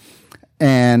existence,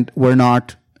 and we're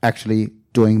not actually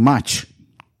doing much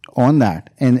on that.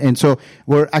 And so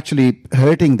we're actually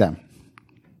hurting them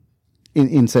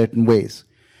in certain ways.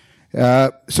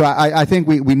 So I think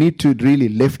we need to really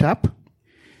lift up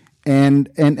and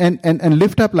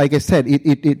lift up, like I said,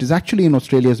 it is actually in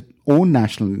Australia's own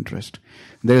national interest.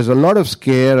 There's a lot of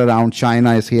scare around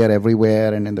China is here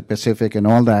everywhere and in the Pacific and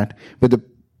all that.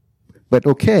 But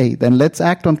okay, then let's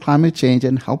act on climate change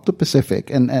and help the Pacific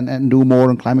and do more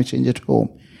on climate change at home.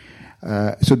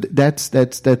 So that's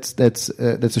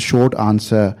a short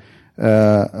answer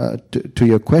to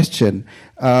your question.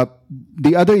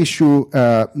 The other issue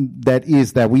that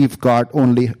is that we've got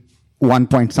only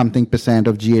 1-point-something%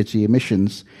 of GHG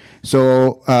emissions.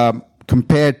 So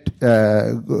compared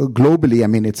globally, I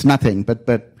mean, it's nothing. But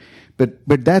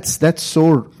that's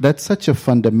such a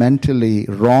fundamentally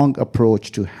wrong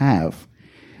approach to have.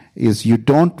 Is you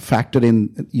don't factor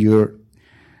in your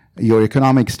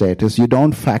economic status, you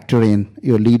don't factor in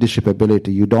your leadership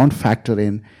ability, you don't factor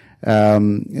in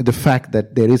the fact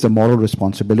that there is a moral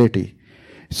responsibility.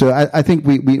 So I think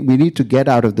we need to get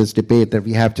out of this debate that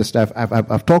we have just.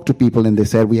 I've talked to people and they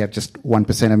said we have just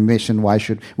 1% emission.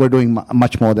 We're doing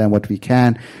much more than what we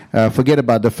can. Forget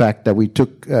about the fact that we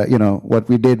took what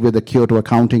we did with the Kyoto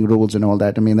accounting rules and all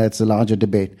that. I mean, that's a larger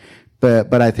debate.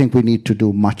 But I think we need to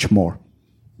do much more.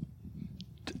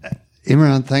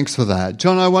 Imran, thanks for that.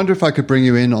 John, I wonder if I could bring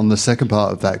you in on the second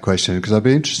part of that question, because I'd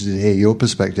be interested to hear your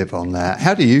perspective on that.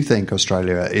 How do you think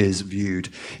Australia is viewed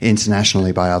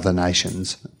internationally by other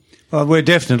nations? Well, we're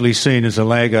definitely seen as a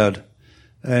laggard,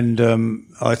 and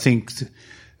I think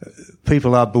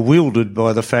people are bewildered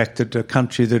by the fact that a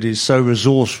country that is so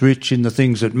resource-rich in the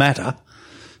things that matter,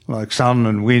 like sun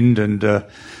and wind and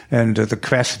the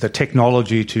capacity, the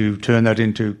technology to turn that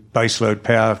into baseload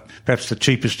power, perhaps the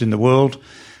cheapest in the world.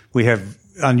 We have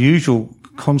unusual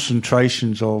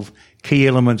concentrations of key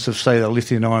elements of, say, the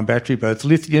lithium-ion battery, both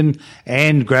lithium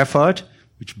and graphite,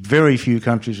 which very few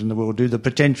countries in the world do. The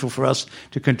potential for us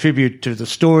to contribute to the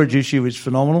storage issue is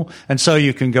phenomenal, and so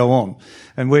you can go on.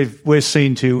 And we're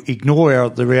seen to ignore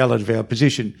the reality of our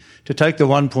position, to take the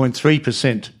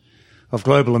 1.3% of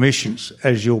global emissions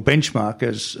as your benchmark,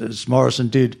 as Morrison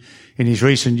did in his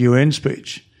recent UN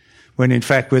speech, when in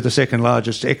fact we're the second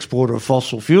largest exporter of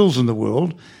fossil fuels in the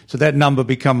world. So that number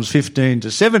becomes 15 to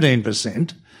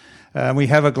 17%. We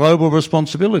have a global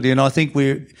responsibility, and I think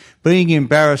we're being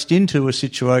embarrassed into a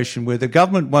situation where the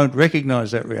government won't recognise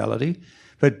that reality.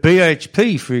 But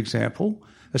BHP, for example,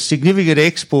 a significant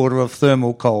exporter of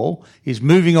thermal coal, is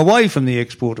moving away from the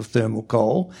export of thermal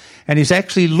coal and is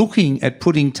actually looking at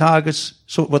putting targets,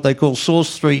 what they call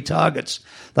source 3 targets.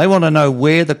 They want to know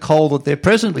where the coal that they're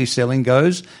presently selling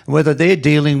goes and whether they're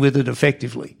dealing with it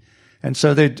effectively. And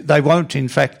so they won't, in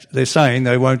fact, they're saying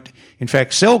they won't, in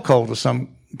fact, sell coal to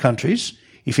some countries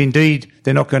if indeed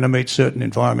they're not going to meet certain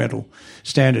environmental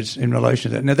standards in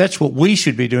relation to that. Now, that's what we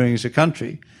should be doing as a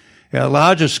country. Our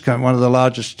largest, one of the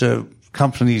largest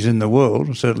companies in the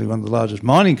world, certainly one of the largest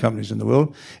mining companies in the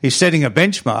world, is setting a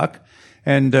benchmark,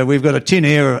 and we've got a tin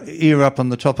ear up on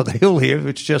the top of the hill here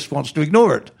which just wants to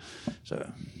ignore it.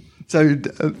 So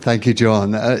thank you,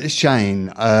 John.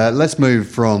 Shane, let's move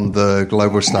from the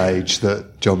global stage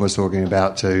that John was talking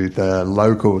about to the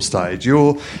local stage.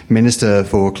 You're Minister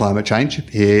for Climate Change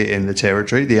here in the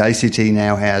Territory. The ACT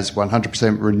now has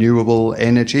 100% renewable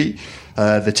energy.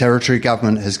 The Territory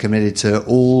Government has committed to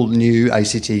all new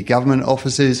ACT government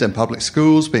offices and public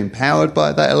schools being powered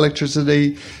by that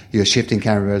electricity. You're shifting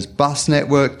Canberra's bus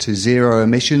network to zero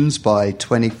emissions by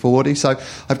 2040. So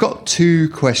I've got two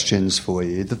questions for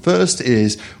you. The first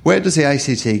is, where does the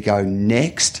ACT go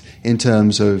next in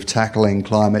terms of tackling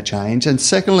climate change? And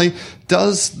secondly,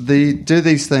 do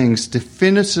these things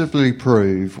definitively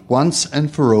prove once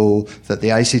and for all that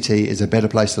the ACT is a better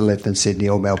place to live than Sydney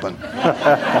or Melbourne?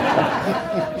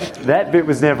 That bit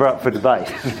was never up for debate.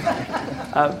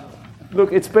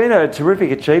 Look, it's been a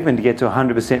terrific achievement to get to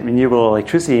 100% renewable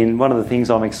electricity, and one of the things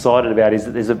I'm excited about is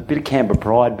that there's a bit of Canberra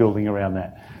pride building around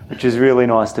that, which is really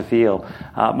nice to feel.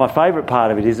 My favourite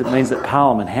part of it is it means that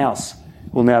Parliament House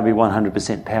will now be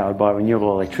 100% powered by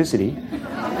renewable electricity,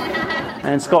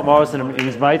 and Scott Morrison and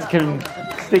his mates can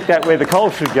stick that where the coal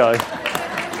should go.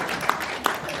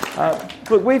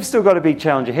 Look, we've still got a big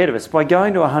challenge ahead of us. By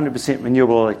going to 100%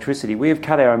 renewable electricity, we have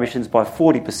cut our emissions by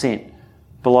 40%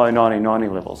 below 1990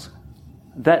 levels.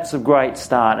 That's a great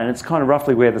start, and it's kind of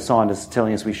roughly where the scientists are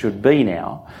telling us we should be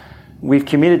now. We've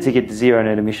committed to get to zero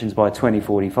net emissions by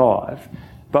 2045,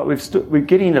 but we're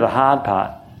getting into the hard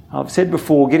part. I've said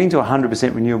before, getting to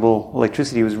 100% renewable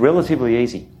electricity was relatively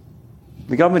easy.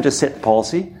 The government just set the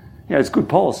policy. It's good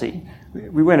policy.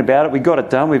 We went about it, we got it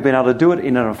done, we've been able to do it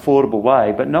in an affordable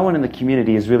way, but no one in the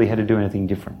community has really had to do anything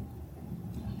different.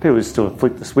 People just still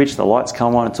flick the switch, the lights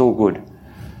come on, it's all good.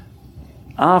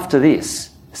 After this,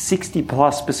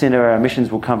 60+% of our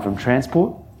emissions will come from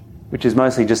transport, which is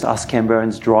mostly just us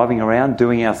Canberrans driving around,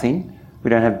 doing our thing. We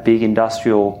don't have big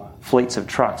industrial fleets of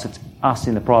trucks, it's us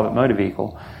in the private motor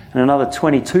vehicle. And another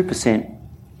 22%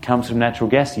 comes from natural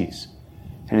gas use.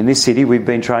 And in this city, we've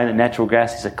been trained that natural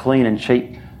gas is a clean and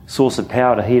cheap source of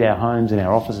power to heat our homes and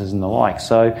our offices and the like.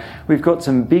 So we've got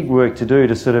some big work to do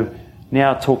to sort of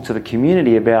now talk to the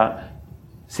community about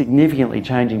significantly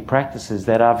changing practices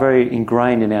that are very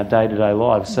ingrained in our day-to-day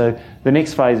lives. So the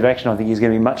next phase of action, I think, is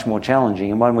going to be much more challenging,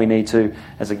 and one we need to,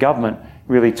 as a government,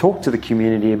 really talk to the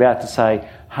community about, to say,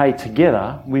 hey,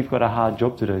 together, we've got a hard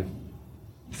job to do.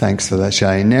 Thanks for that,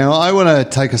 Shane. Now, I want to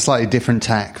take a slightly different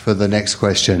tack for the next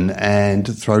question and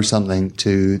throw something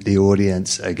to the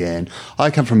audience again.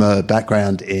 I come from a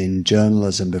background in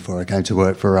journalism before I came to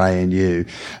work for ANU,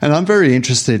 and I'm very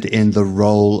interested in the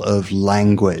role of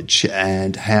language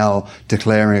and how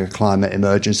declaring a climate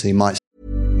emergency might.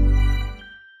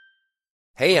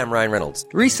 Hey, I'm Ryan Reynolds.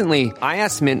 Recently, I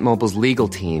asked Mint Mobile's legal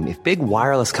team if big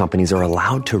wireless companies are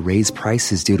allowed to raise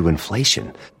prices due to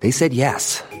inflation. They said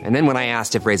yes. And then when I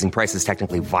asked if raising prices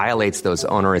technically violates those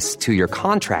onerous 2-year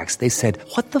contracts, they said,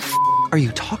 "What the f*** are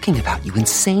you talking about, you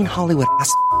insane Hollywood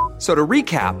ass?" So to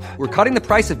recap, we're cutting the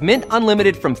price of Mint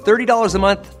Unlimited from $30 a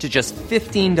month to just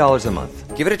 $15 a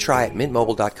month. Give it a try at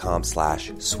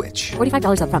mintmobile.com/switch.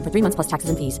 $45 up front for 3 months plus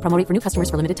taxes and fees. Promo rate for new customers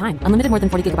for limited time. Unlimited more than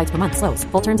 40 gigabytes per month. Slows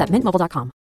full terms at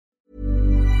mintmobile.com.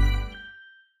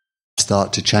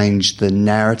 Start to change the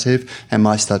narrative and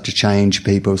might start to change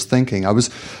people's thinking. I was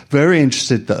very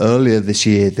interested that earlier this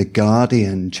year, The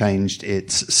Guardian changed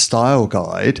its style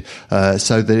guide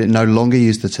so that it no longer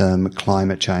used the term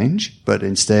climate change, but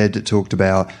instead it talked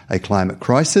about a climate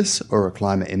crisis or a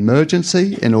climate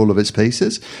emergency in all of its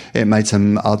pieces. It made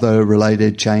some other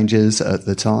related changes at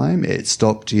the time. It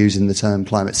stopped using the term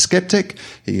climate skeptic.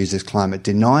 It uses climate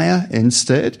denier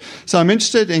instead. So I'm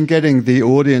interested in getting the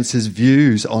audience's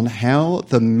views on how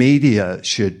the media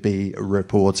should be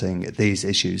reporting these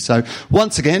issues. So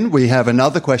once again, we have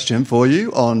another question for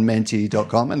you on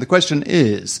menti.com, and the question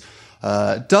is,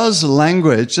 Does the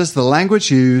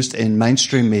language used in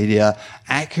mainstream media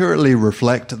accurately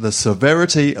reflect the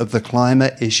severity of the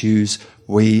climate issues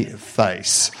we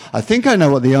face? I think I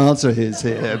know what the answer is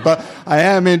here, but I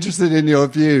am interested in your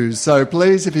views. So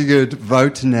please, if you could,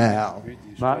 vote now.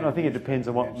 Martin, I think it depends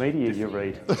on what media you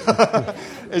read.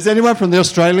 Is anyone from the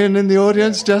Australian in the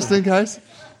audience, just in case?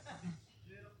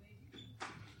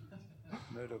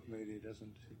 Murdoch media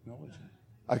doesn't acknowledge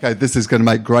it. Okay, this is going to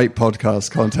make great podcast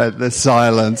content, this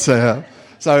silence. So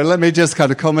let me just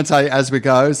kind of commentate as we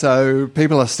go. So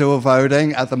people are still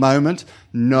voting at the moment.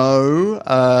 No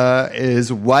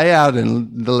is way out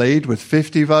in the lead with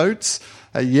 50 votes.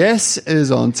 Yes is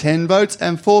on 10 votes,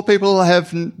 and 4 people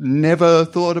have never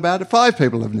thought about it. 5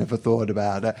 people have never thought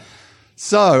about it.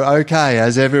 So, okay,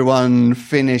 has everyone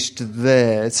finished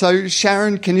there? So,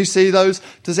 Sharon, can you see those?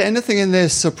 Does anything in there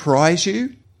surprise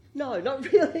you? No, not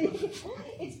really.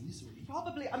 It's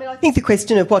probably, I think the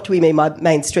question of what do we mean by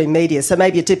mainstream media, so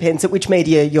maybe it depends at which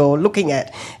media you're looking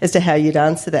at as to how you'd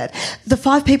answer that. The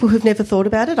 5 people who've never thought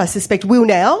about it, I suspect, will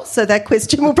now, so that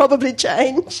question will probably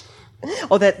change.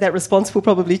 Or that response will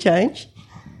probably change.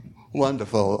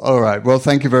 Wonderful. All right. Well,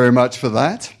 thank you very much for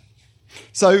that.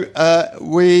 So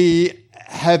we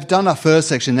have done our first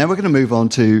section. Now we're going to move on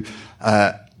to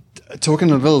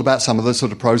talking a little about some of the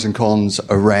sort of pros and cons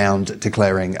around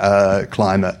declaring a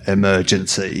climate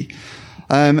emergency.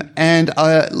 And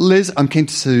Liz, I'm keen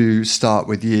to start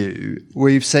with you.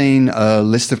 We've seen a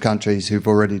list of countries who've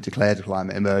already declared a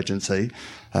climate emergency.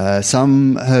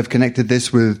 Some have connected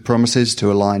this with promises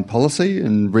to align policy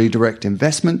and redirect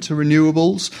investment to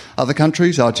renewables. Other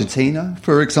countries, Argentina,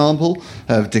 for example,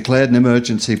 have declared an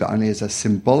emergency, but only as a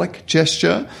symbolic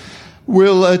gesture.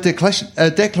 Will a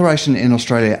declaration in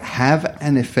Australia have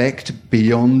an effect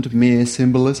beyond mere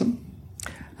symbolism?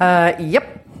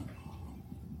 Yep.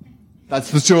 That's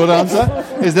the short answer.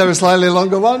 Is there a slightly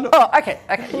longer one? Oh, okay.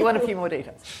 You want a few more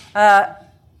details.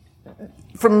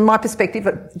 From my perspective,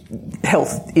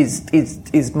 health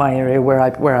is my area where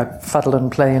I fuddle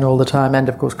and play in all the time, and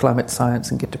of course climate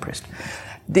science, and get depressed.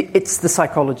 It's the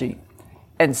psychology,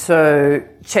 and so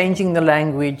changing the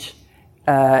language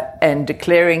and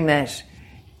declaring that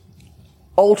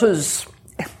alters.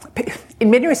 In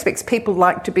many respects, people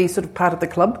like to be sort of part of the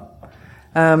club.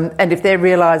 And if they're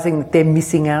realising that they're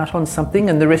missing out on something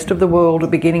and the rest of the world are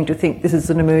beginning to think this is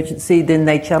an emergency, then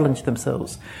they challenge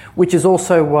themselves, which is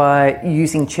also why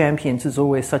using champions is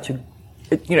always such a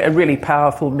really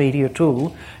powerful media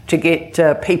tool to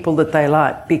get people that they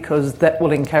like, because that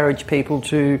will encourage people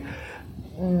to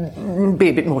be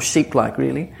a bit more sheep-like,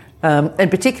 really. And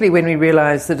particularly when we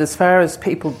realise that as far as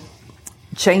people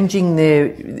changing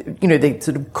their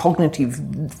sort of cognitive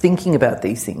thinking about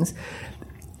these things,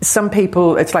 some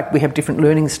people, it's like we have different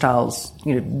learning styles,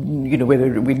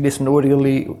 whether we listen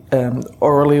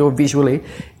orally or visually.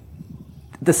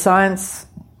 The science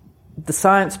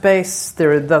base,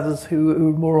 there are others who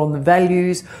are more on the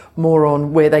values, more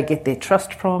on where they get their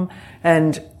trust from,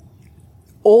 and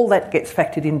all that gets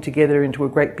factored in together into a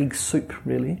great big soup,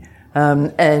 really.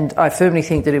 And I firmly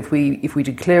think that if we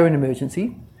declare an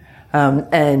emergency,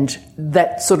 and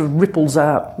that sort of ripples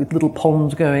out with little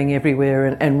ponds going everywhere,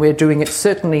 and we're doing it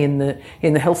certainly in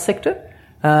the health sector.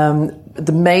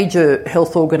 The major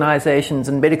health organisations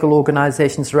and medical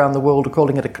organisations around the world are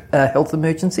calling it a health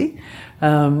emergency.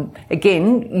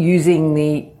 Again,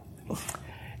 using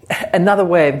another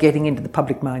way of getting into the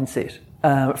public mindset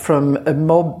from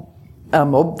our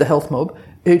mob, the health mob,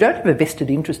 who don't have a vested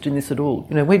interest in this at all.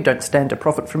 We don't stand to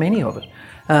profit from any of it.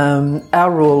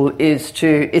 Our role is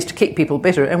to keep people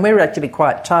better, and we're actually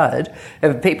quite tired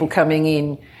of people coming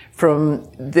in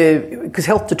because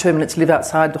health determinants live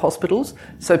outside the hospitals,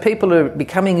 so people are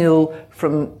becoming ill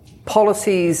from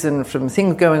policies and from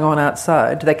things going on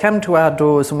outside. They come to our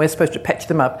doors and we're supposed to patch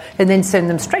them up and then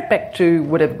send them straight back to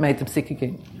whatever made them sick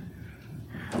again.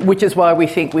 Which is why we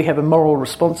think we have a moral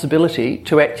responsibility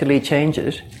to actually change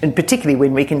it, and particularly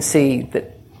when we can see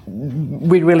that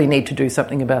we really need to do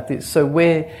something about this. So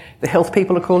the health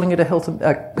people are calling it a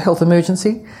health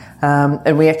emergency,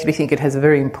 and we actually think it has a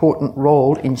very important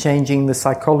role in changing the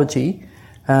psychology,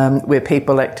 where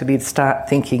people actually start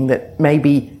thinking that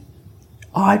maybe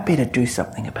I'd better do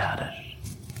something about it,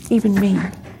 even me.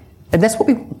 And that's what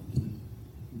we...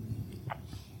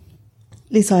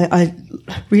 Liz, I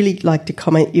really liked a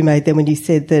comment you made then when you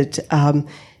said that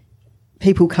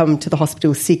people come to the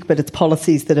hospital sick, but it's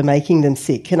policies that are making them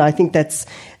sick. And I think that's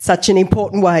such an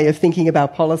important way of thinking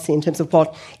about policy in terms of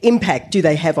what impact do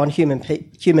they have on human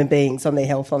beings, on their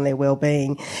health, on their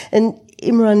well-being. And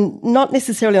Imran, not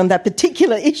necessarily on that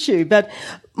particular issue, but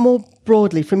more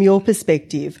broadly, from your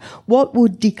perspective, what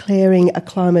would declaring a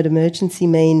climate emergency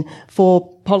mean for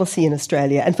policy in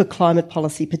Australia and for climate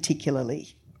policy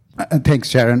particularly? Thanks,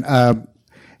 Sharon.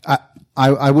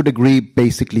 I would agree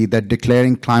basically that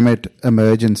declaring climate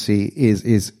emergency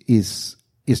is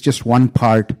just one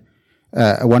part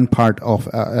of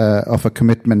a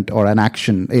commitment or an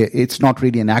action. It's not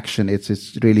really an action.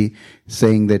 It's really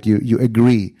saying that you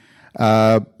agree.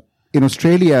 In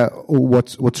Australia,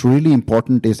 what's really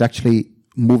important is actually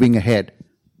moving ahead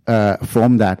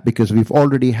from that, because we've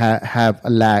already have a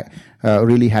lag,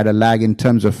 really had a lag in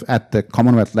terms of at the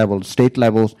Commonwealth level, state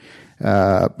levels.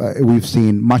 We've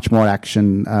seen much more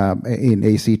action in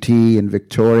ACT, in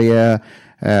Victoria,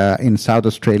 in South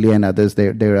Australia and others.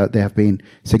 There have been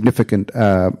significant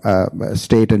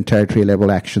state and territory level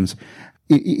actions.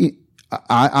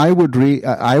 I would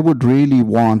really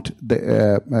want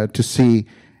to see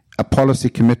a policy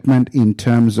commitment in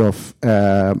terms of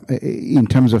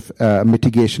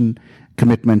mitigation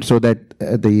commitment, so that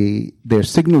their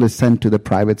signal is sent to the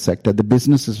private sector. The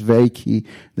business is very key.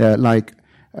 Like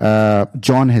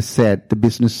John has said, the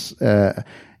business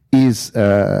is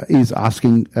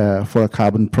asking for a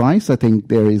carbon price. I think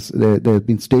there have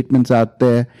been statements out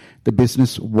there. The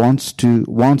business wants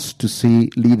to see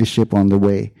leadership on the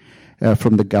way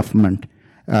from the government.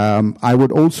 I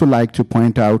would also like to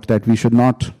point out that we should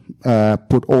not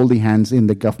put all the hands in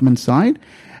the government side.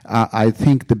 I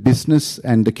think the business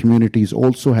and the communities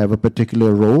also have a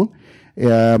particular role.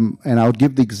 And I'll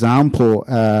give the example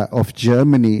of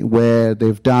Germany, where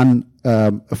they've done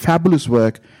fabulous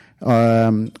work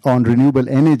on renewable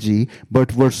energy,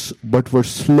 but were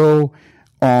slow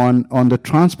on the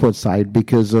transport side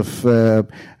because of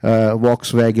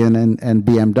Volkswagen and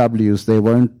BMWs. They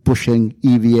weren't pushing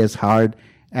EV as hard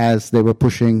as they were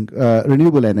pushing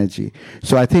renewable energy.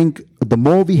 So I think the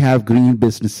more we have green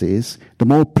businesses, the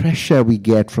more pressure we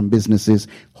get from businesses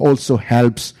also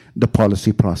helps the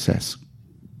policy process.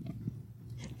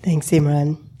 Thanks,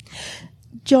 Imran.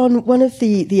 John, one of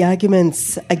the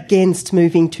arguments against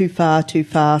moving too far, too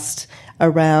fast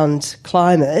around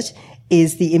climate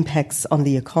is the impacts on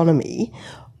the economy.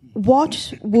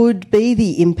 What would be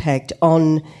the impact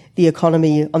on the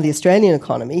economy, on the Australian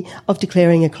economy, of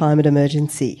declaring a climate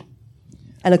emergency?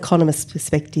 An economist's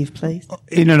perspective, please.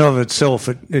 In and of itself,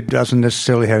 it doesn't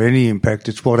necessarily have any impact.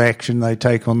 It's what action they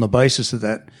take on the basis of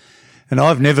that. And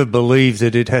I've never believed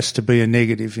that it has to be a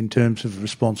negative in terms of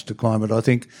response to climate. I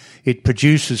think it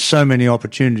produces so many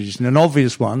opportunities. And an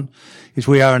obvious one is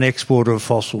we are an exporter of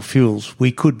fossil fuels.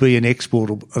 We could be an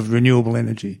exporter of renewable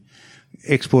energy,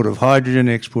 export of hydrogen,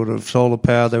 export of solar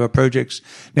power. There are projects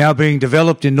now being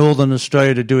developed in Northern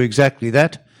Australia to do exactly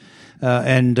that.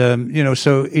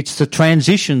 So it's the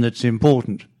transition that's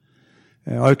important.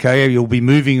 Okay, you'll be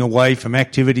moving away from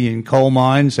activity in coal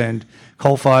mines and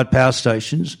coal-fired power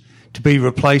stations to be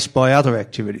replaced by other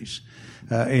activities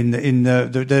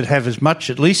that have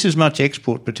at least as much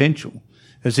export potential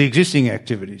as the existing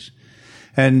activities.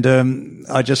 And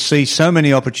I just see so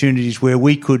many opportunities where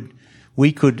we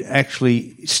could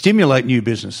actually stimulate new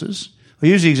businesses. I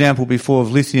used the example before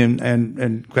of lithium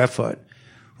and graphite.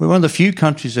 We're one of the few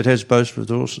countries that has both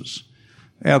resources.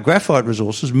 Our graphite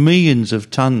resources, millions of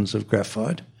tonnes of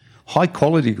graphite, high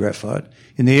quality graphite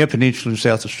in the Eyre Peninsula in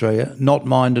South Australia, not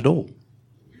mined at all.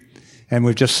 And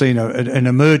we've just seen an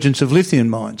emergence of lithium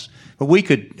mines. But we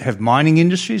could have mining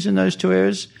industries in those two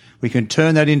areas. We can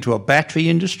turn that into a battery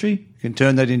industry. We can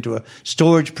turn that into a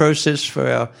storage process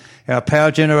for our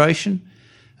power generation.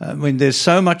 I mean, there's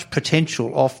so much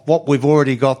potential off what we've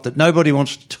already got that nobody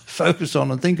wants to focus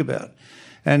on and think about.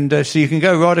 And so you can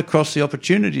go right across the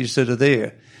opportunities that are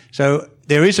there. So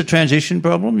there is a transition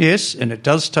problem, yes, and it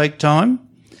does take time.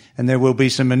 And there will be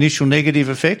some initial negative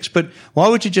effects, but why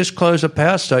would you just close a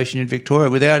power station in Victoria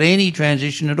without any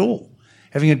transition at all,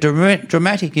 having a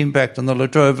dramatic impact on the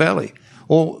Latrobe Valley,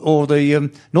 or the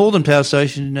northern power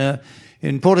station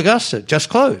in Port Augusta just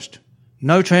closed,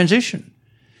 no transition.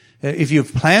 If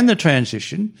you've planned the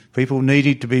transition, people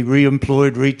needed to be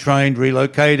re-employed, retrained,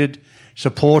 relocated,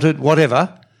 supported,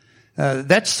 whatever.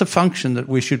 That's the function that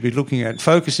we should be looking at,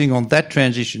 focusing on that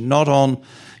transition, not on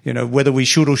whether we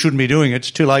should or shouldn't be doing it. It's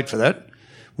too late for that.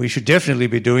 We should definitely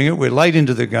be doing it. We're late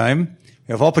into the game.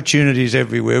 We have opportunities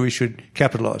everywhere. We should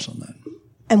capitalise on that.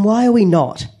 And why are we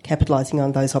not capitalising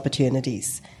on those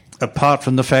opportunities? Apart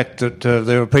from the fact that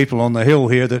there are people on the hill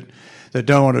here that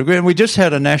don't want to agree. And we just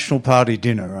had a National Party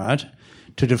dinner, right,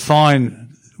 to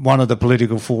define one of the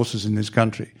political forces in this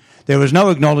country. There was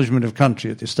no acknowledgement of country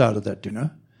at the start of that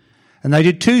dinner. And they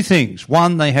did two things.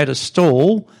 One, they had a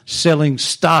stall selling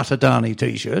Start Adani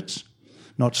T-shirts,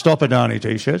 not Stop Adani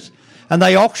T-shirts, and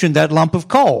they auctioned that lump of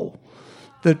coal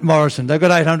that Morrison, they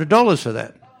got $800 for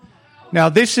that. Now,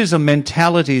 this is a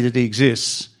mentality that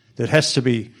exists that has to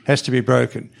be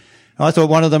broken. I thought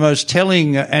one of the most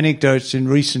telling anecdotes in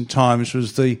recent times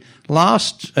was the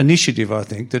last initiative, I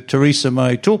think, that Theresa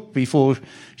May took before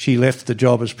she left the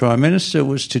job as Prime Minister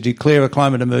was to declare a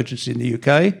climate emergency in the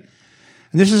UK.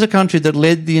 And this is a country that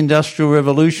led the Industrial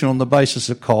Revolution on the basis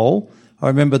of coal. I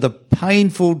remember the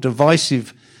painful,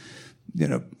 divisive,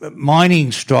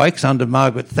 mining strikes under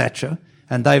Margaret Thatcher,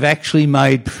 and they've actually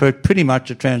made pretty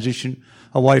much a transition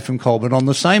away from coal. But on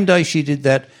the same day she did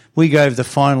that, we gave the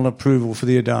final approval for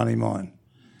the Adani mine.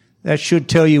 That should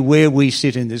tell you where we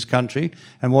sit in this country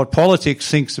and what politics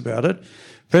thinks about it.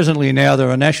 Presently now there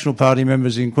are National Party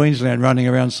members in Queensland running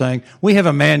around saying, we have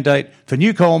a mandate for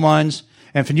new coal mines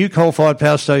and for new coal-fired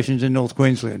power stations in North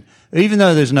Queensland. Even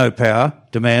though there's no power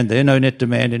demand there, no net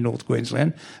demand in North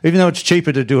Queensland, even though it's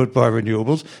cheaper to do it by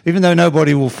renewables, even though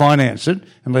nobody will finance it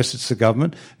unless it's the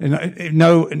government,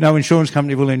 no insurance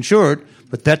company will insure it,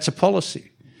 but that's a policy.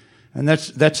 And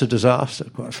that's a disaster,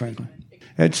 quite frankly.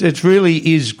 It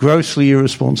really is grossly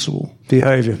irresponsible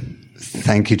behaviour.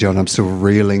 Thank you, John. I'm still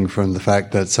reeling from the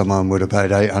fact that someone would have paid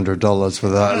 $800 for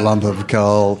that lump of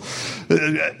coal.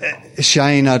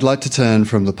 Shane, I'd like to turn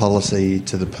from the policy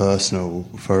to the personal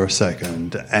for a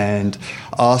second and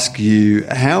ask you,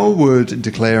 how would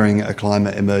declaring a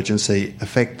climate emergency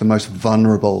affect the most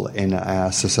vulnerable in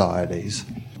our societies?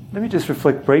 Let me just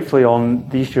reflect briefly on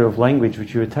the issue of language,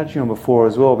 which you were touching on before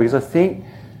as well, because I think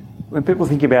when people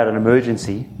think about an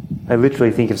emergency, they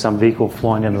literally think of some vehicle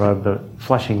flying down the road with the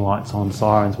flashing lights on,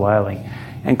 sirens wailing.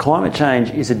 And climate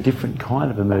change is a different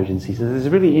kind of emergency. So there's a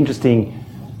really interesting,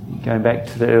 going back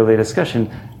to the earlier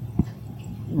discussion,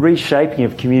 reshaping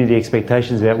of community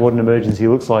expectations about what an emergency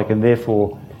looks like and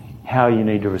therefore how you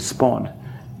need to respond.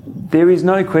 There is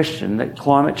no question that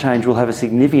climate change will have a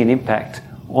significant impact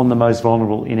on the most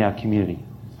vulnerable in our community.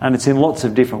 And it's in lots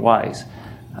of different ways.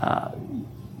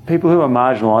 People who are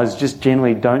marginalised just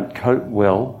generally don't cope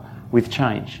well with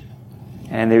change.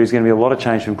 And there is going to be a lot of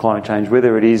change from climate change,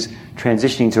 whether it is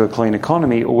transitioning to a clean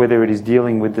economy or whether it is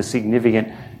dealing with the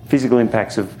significant physical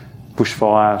impacts of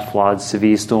bushfire, floods,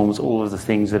 severe storms, all of the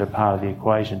things that are part of the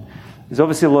equation. There's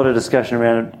obviously a lot of discussion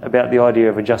about the idea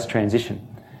of a just transition.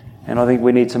 And I think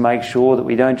we need to make sure that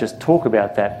we don't just talk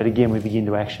about that, but again, we begin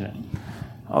to action it.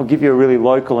 I'll give you a really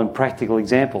local and practical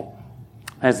example.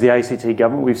 As the ACT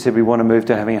government, we've said we want to move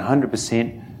to having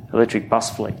 100% electric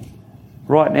bus fleet.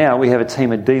 Right now, we have a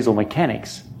team of diesel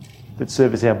mechanics that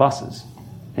service our buses.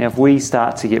 Now, if we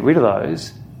start to get rid of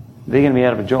those, they're going to be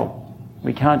out of a job.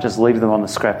 We can't just leave them on the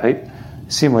scrap heap.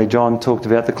 Similarly, John talked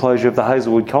about the closure of the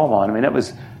Hazelwood coal mine. I mean, that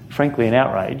was frankly an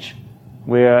outrage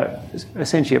where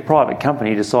essentially a private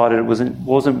company decided it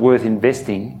wasn't worth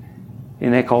investing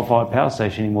in their coal-fired power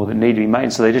station anymore that needed to be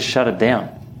made, so they just shut it down.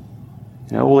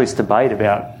 All this debate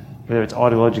about whether it's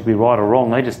ideologically right or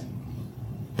wrong,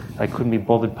 they couldn't be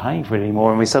bothered paying for it anymore,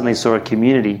 and we suddenly saw a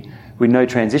community with no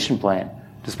transition plan,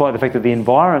 despite the fact that the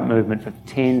environment movement for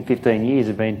 10, 15 years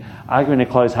have been arguing to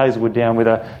close Hazelwood down with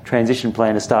a transition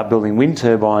plan to start building wind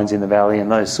turbines in the valley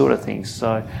and those sort of things.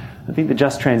 So I think the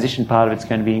just transition part of it's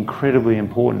going to be incredibly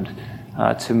important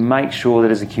to make sure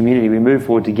that as a community we move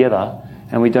forward together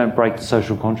and we don't break the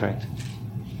social contract.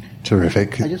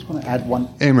 Terrific. I just want to add one.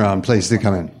 Imran, please do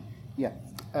come in. Yeah.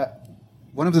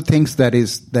 One of the things that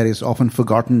is often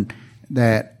forgotten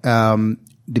that the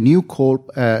new coal,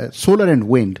 solar and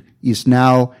wind is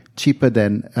now cheaper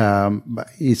than,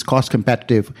 is cost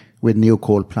competitive with new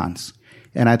coal plants.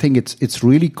 And I think it's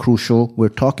really crucial. We're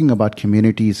talking about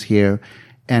communities here,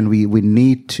 and we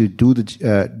need to do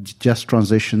the just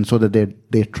transition so that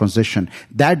they transition.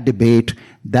 That debate,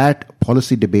 that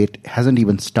policy debate hasn't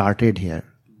even started here.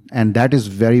 And that is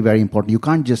very, very important. You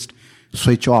can't just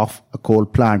switch off a coal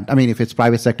plant. I mean, if it's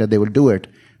private sector, they will do it.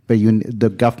 But the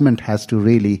government has to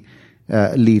really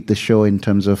lead the show in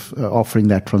terms of offering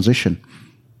that transition.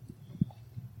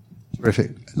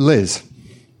 Terrific. Liz?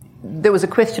 There was a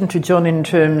question to John in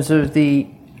terms of the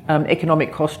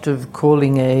economic cost of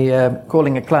calling a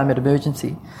climate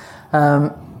emergency.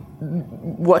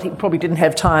 What he probably didn't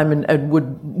have time and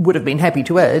would have been happy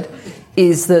to add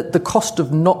is that the cost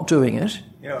of not doing it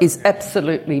is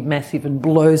absolutely massive and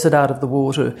blows it out of the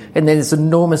water. And there's an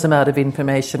enormous amount of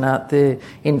information out there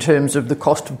in terms of the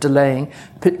cost of delaying.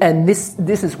 And this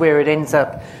is where it ends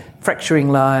up fracturing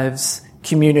lives,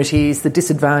 communities, the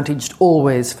disadvantaged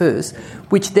always first,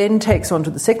 which then takes on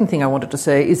to the second thing I wanted to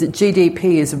say, is that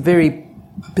GDP is a very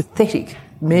pathetic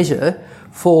measure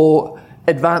for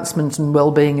advancement and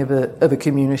well-being of a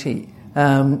community.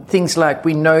 Things like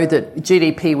we know that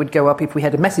GDP would go up if we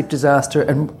had a massive disaster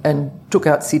and took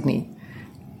out Sydney.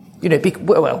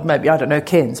 Well, maybe, I don't know,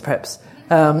 Cairns perhaps,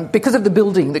 because of the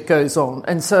building that goes on.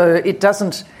 And so it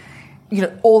doesn't,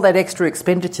 all that extra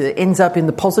expenditure ends up in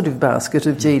the positive basket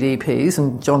of GDPs,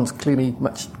 and John's clearly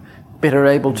much better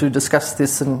able to discuss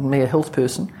this than me, a health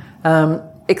person,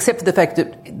 except for the fact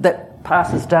that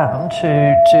passes down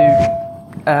to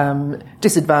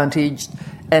disadvantaged,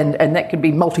 and that can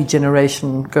be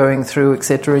multi-generation going through,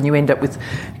 etc., and you end up with,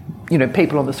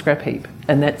 people on the scrap heap,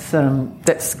 and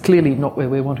that's clearly not where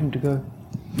we're wanting to go.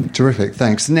 Terrific,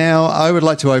 thanks. Now, I would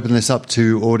like to open this up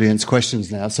to audience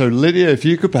questions now. So, Lydia, if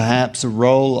you could perhaps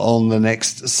roll on the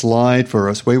next slide for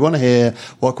us. We want to hear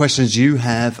what questions you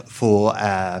have for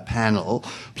our panel.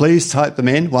 Please type them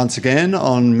in once again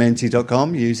on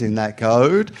menti.com using that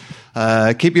code.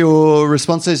 Keep your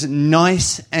responses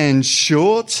nice and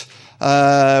short.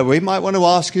 We might want to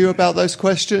ask you about those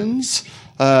questions.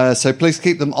 So please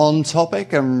keep them on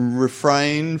topic and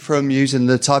refrain from using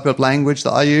the type of language that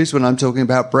I use when I'm talking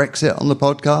about Brexit on the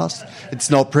podcast.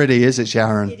 It's not pretty, is it,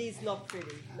 Sharon? It is not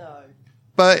pretty, no.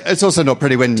 But it's also not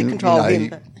pretty when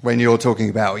when you're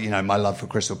talking about, my love for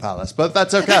Crystal Palace. But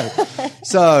that's okay.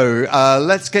 So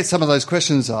let's get some of those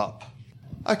questions up.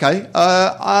 Okay,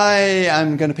 I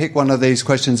am going to pick one of these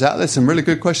questions out. There's some really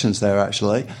good questions there,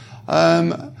 actually.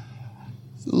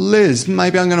 Liz,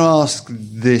 maybe I'm going to ask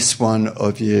this one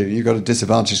of you. You've got a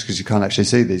disadvantage because you can't actually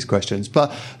see these questions.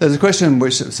 But there's a question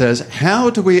which says,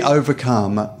 how do we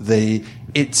overcome the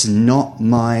 "it's not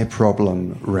my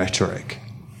problem" rhetoric?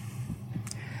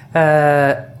 It's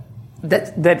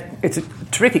a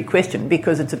terrific question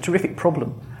because it's a terrific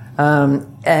problem.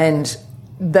 And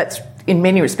that's, in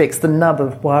many respects, the nub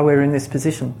of why we're in this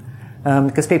position.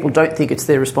 Because people don't think it's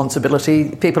their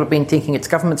responsibility. People have been thinking it's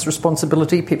government's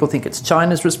responsibility. People think it's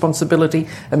China's responsibility,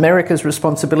 America's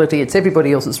responsibility. It's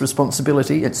everybody else's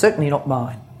responsibility. It's certainly not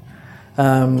mine.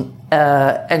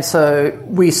 And so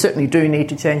we certainly do need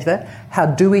to change that. How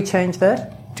do we change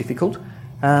that? Difficult.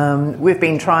 We've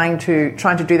been trying to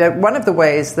do that. One of the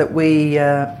ways that we,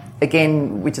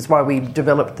 again, which is why we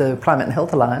developed the Climate and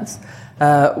Health Alliance,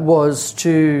 was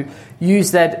to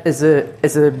use that as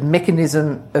a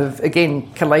mechanism of,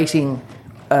 again, collating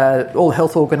all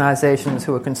health organisations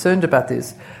who are concerned about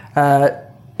this,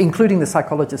 including the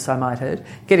psychologists, I might add,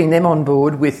 getting them on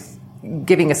board with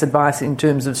giving us advice in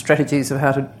terms of strategies of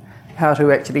how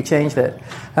to actually change that.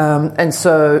 And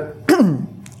so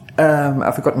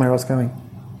I've forgotten where I was going.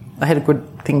 I had a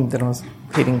good thing that I was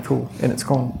heading for, and it's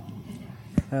gone.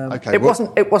 Okay, it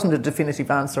wasn't a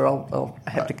definitive answer. I'll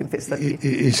have to confess that.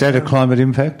 Is that a climate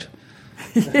impact?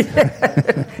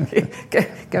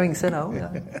 Going senile.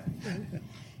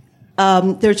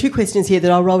 There are two questions here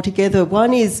that I'll roll together.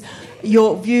 One is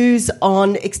your views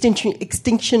on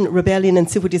Extinction Rebellion and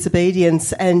civil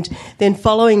disobedience, and then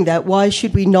following that, why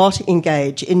should we not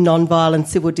engage in non-violent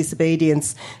civil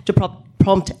disobedience to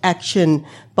prompt action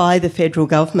by the federal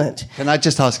government? Can I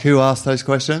just ask who asked those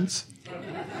questions?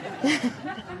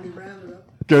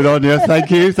 Good on you.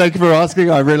 Thank you. Thank you for asking.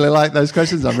 I really like those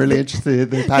questions. I'm really interested in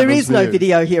the panel's There is no view.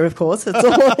 video here, of course. That's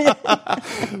all.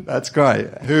 That's great.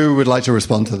 Who would like to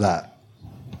respond to that?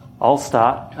 I'll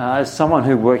start. As someone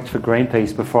who worked for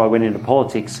Greenpeace before I went into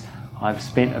politics, I've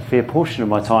spent a fair portion of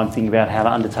my time thinking about how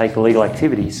to undertake illegal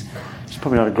activities. It's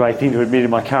probably not a great thing to admit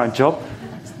in my current job.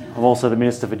 I'm also the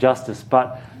Minister for Justice.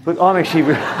 But look, I'm actually...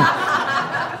 and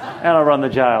I run the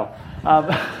jail.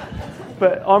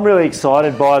 But I'm really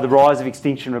excited by the rise of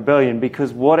Extinction Rebellion,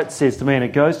 because what it says to me, and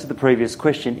it goes to the previous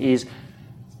question, is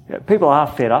people are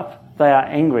fed up, they are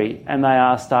angry, and they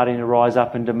are starting to rise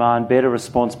up and demand better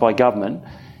response by government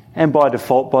and by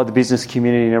default by the business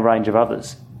community and a range of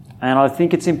others. And I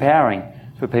think it's empowering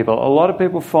for people. A lot of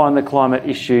people find the climate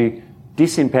issue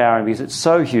disempowering because it's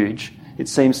so huge, it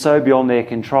seems so beyond their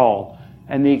control.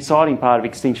 And the exciting part of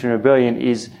Extinction Rebellion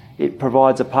is it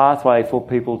provides a pathway for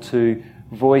people to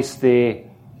voice their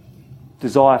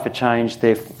desire for change,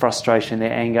 their frustration,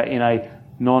 their anger in a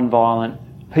non-violent,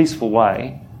 peaceful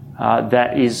way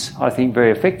that is, I think,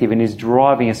 very effective and is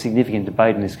driving a significant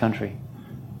debate in this country.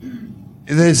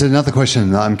 There's another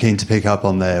question that I'm keen to pick up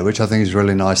on there, which I think is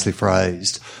really nicely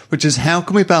phrased, which is how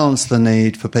can we balance the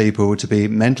need for people to be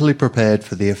mentally prepared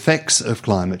for the effects of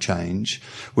climate change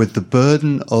with the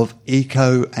burden of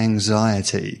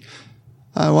eco-anxiety?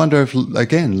 I wonder if,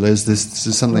 again, Liz, this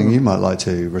is something you might like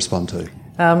to respond to.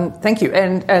 Thank you,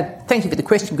 and thank you for the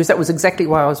question, because that was exactly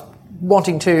why I was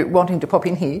wanting to pop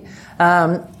in here.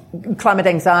 climate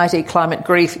anxiety, climate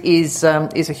grief is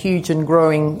a huge and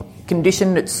growing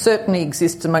condition. It certainly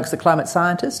exists amongst the climate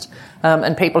scientists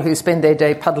and people who spend their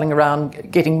day puddling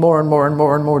around, getting more and more and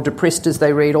more and more depressed as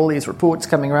they read all these reports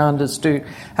coming around as to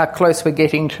how close we're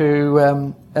getting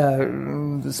to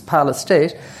this parlous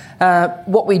state.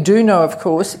 What we do know, of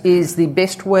course, is the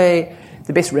best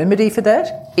remedy for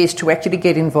that is to actually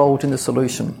get involved in the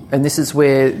solution. And this is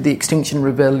where the Extinction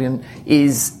Rebellion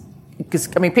is, because,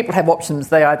 I mean, people have options.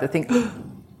 They either think,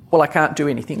 well, I can't do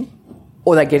anything,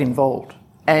 or they get involved.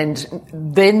 And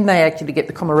then they actually get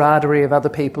the camaraderie of other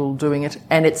people doing it.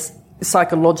 And it's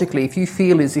psychologically, if you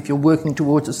feel as if you're working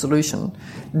towards a solution,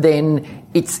 then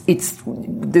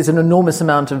there's an enormous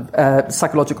amount of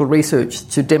psychological research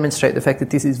to demonstrate the fact that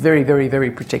this is very, very, very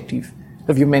protective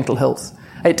of your mental health.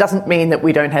 It doesn't mean that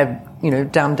we don't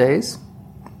have, down days.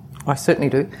 I certainly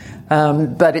do.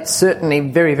 But it's certainly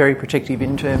very, very protective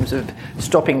in terms of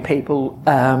stopping people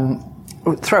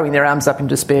throwing their arms up in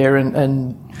despair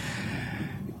and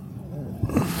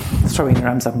throwing their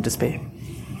arms up in despair.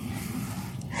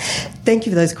 Thank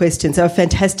you for those questions. They're a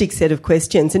fantastic set of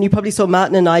questions. And you probably saw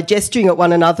Martin and I gesturing at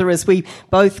one another as we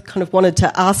both kind of wanted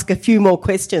to ask a few more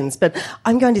questions. But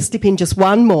I'm going to slip in just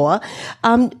one more.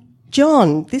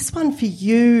 John, this one for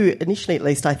you, initially at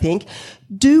least, I think.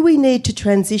 Do we need to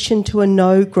transition to a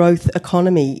no-growth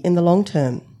economy in the long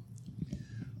term?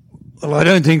 Well, I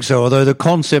don't think so, although the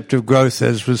concept of growth,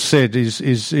 as was said, is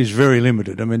very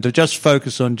limited. I mean, to just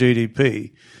focus on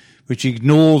GDP, which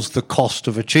ignores the cost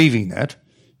of achieving that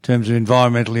in terms of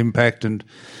environmental impact and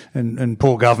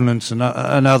poor governance and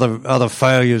other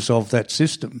failures of that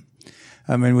system.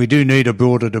 I mean, we do need a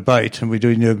broader debate, and we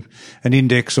do need an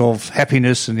index of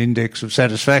happiness, an index of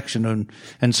satisfaction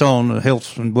and so on,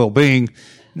 health and well-being,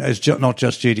 as not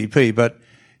just GDP, but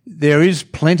there is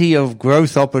plenty of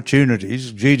growth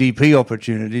opportunities, GDP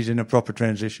opportunities in a proper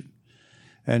transition.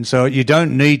 And so you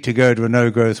don't need to go to a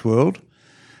no-growth world.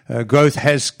 Growth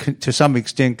has, to some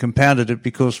extent, compounded it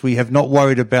because we have not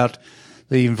worried about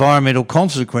the environmental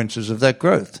consequences of that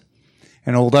growth.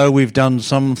 And although we've done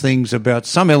some things about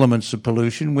some elements of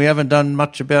pollution, we haven't done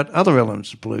much about other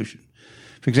elements of pollution.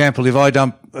 For example, if I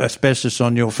dump asbestos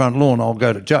on your front lawn, I'll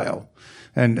go to jail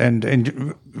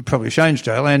and probably Shane's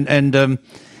jail and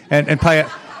pay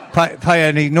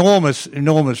an enormous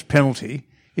penalty.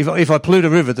 If I pollute a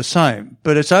river, the same.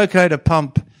 But it's okay to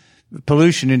pump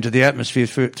pollution into the atmosphere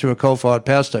through a coal-fired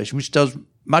power station, which does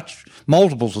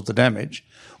multiples of the damage,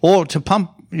 or to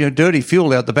pump dirty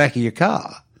fuel out the back of your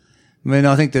car. I mean,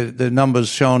 I think the numbers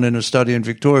shown in a study in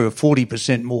Victoria,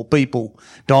 40% more people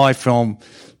die from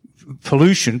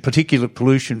pollution, particulate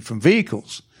pollution from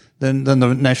vehicles, than the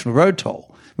national road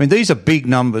toll. I mean, these are big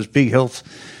numbers, big health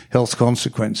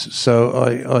consequences. So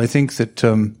I think that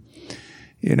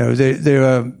there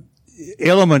are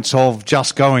elements of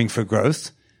just going for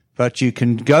growth, but you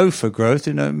can go for growth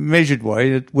in a measured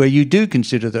way where you do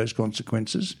consider those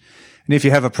consequences. And if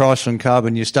you have a price on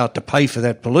carbon, you start to pay for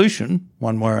that pollution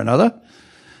one way or another,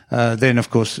 then, of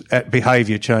course,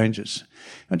 behaviour changes.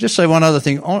 I'll just say one other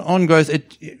thing. On growth,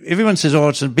 everyone says,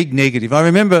 it's a big negative. I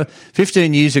remember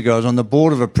 15 years ago, I was on the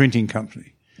board of a printing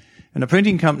company. And a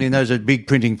printing company, and those are big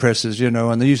printing presses,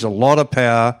 and they use a lot of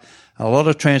power, a lot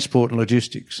of transport and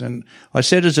logistics. And I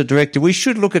said as a director, we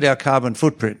should look at our carbon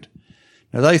footprint.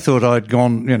 Now, they thought I'd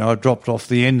gone, I'd dropped off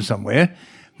the end somewhere.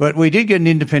 But we did get an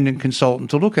independent consultant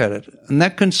to look at it. And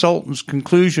that consultant's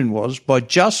conclusion was by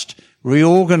just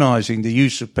reorganising the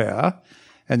use of power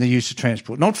and the use of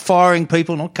transport, not firing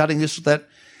people, not cutting this or that,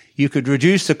 you could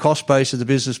reduce the cost base of the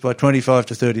business by 25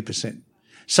 to 30%.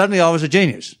 Suddenly I was a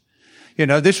genius.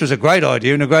 This was a great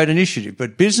idea and a great initiative.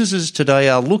 But businesses today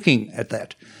are looking at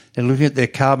that. They're looking at their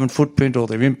carbon footprint or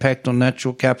their impact on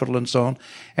natural capital and so on.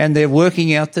 And they're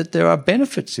working out that there are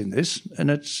benefits in this. And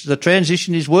the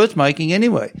transition is worth making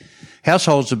anyway.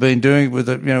 Households have been doing it with,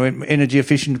 energy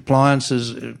efficient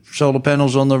appliances, solar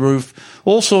panels on the roof,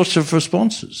 all sorts of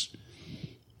responses.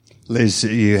 Liz,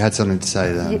 you had something to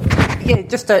say there. Yeah,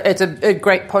 it's a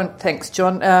great point. Thanks,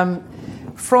 John.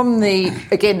 From the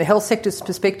health sector's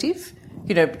perspective,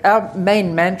 our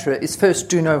main mantra is first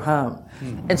do no harm.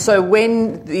 And so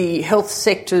when the health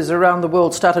sectors around the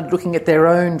world started looking at their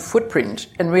own footprint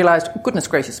and realised, goodness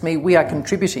gracious me, we are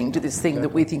contributing to this thing that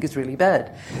we think is really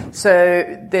bad. So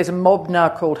there's a mob now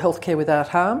called Healthcare Without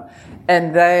Harm,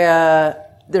 and they're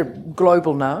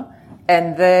global now,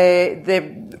 and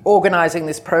they're organising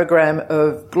this program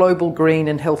of global green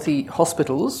and healthy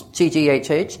hospitals,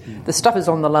 GGHH. The stuff is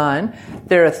on the line.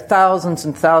 There are thousands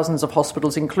and thousands of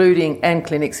hospitals, and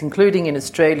clinics, including in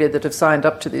Australia, that have signed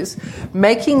up to this,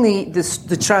 making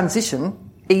the transition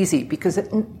easy, because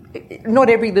not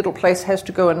every little place has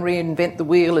to go and reinvent the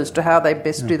wheel as to how they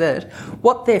best do that.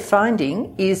 What they're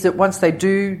finding is that once they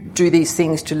do these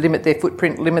things to limit their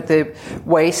footprint, limit their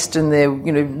waste and their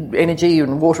energy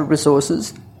and water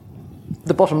resources,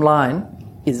 the bottom line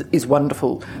is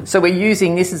wonderful. So we're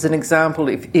using this as an example.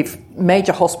 If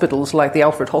major hospitals like the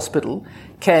Alfred Hospital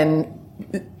can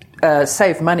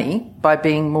save money by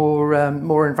being more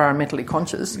environmentally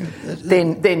conscious,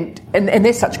 then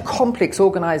they're such complex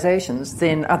organisations,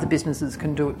 then other businesses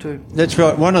can do it too. That's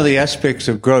right. One of the aspects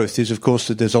of growth is, of course,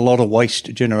 that there's a lot of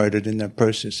waste generated in that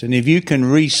process, and if you can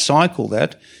recycle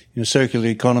that in a circular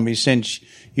economy sense,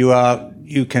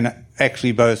 you can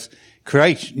actually both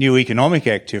create new economic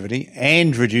activity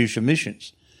and reduce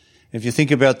emissions. If you think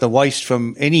about the waste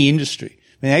from any industry,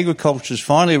 agriculture is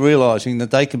finally realising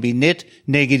that they can be net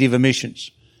negative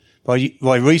emissions by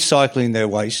recycling their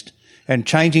waste and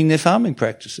changing their farming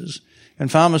practices.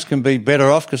 And farmers can be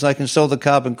better off because they can sell the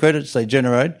carbon credits they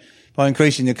generate by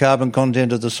increasing the carbon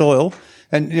content of the soil,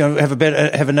 and have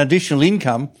an additional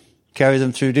income, carry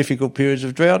them through difficult periods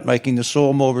of drought, making the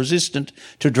soil more resistant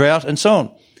to drought and so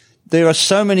on. There are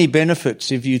so many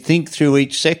benefits if you think through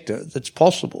each sector that's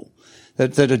possible,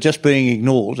 that are just being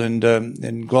ignored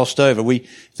and glossed over.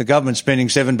 The government's spending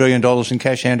 $7 billion in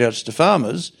cash handouts to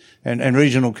farmers and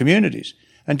regional communities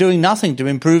and doing nothing to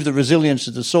improve the resilience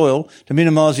of the soil to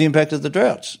minimise the impact of the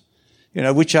droughts,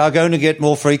 which are going to get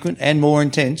more frequent and more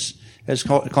intense as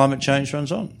climate change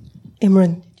runs on.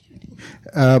 Imran.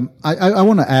 I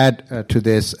want to add to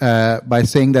this by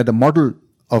saying that the model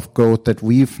of growth that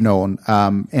we've known,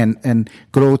 and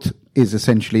growth is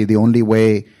essentially the only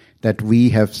way that we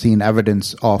have seen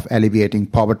evidence of alleviating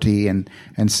poverty and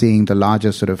seeing the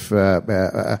larger sort of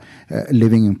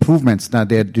living improvements. Now,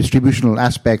 there are distributional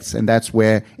aspects, and that's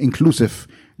where inclusive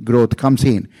growth comes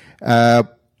in.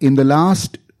 In the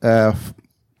last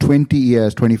 20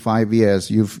 years, 25 years,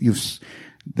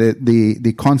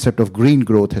 the concept of green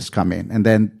growth has come in, and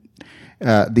then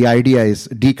the idea is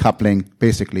decoupling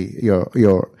basically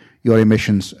your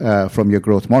emissions from your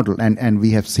growth model, and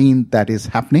we have seen that is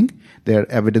happening. There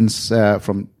are evidence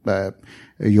from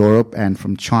Europe and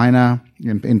from China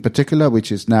in particular,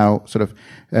 which is now sort of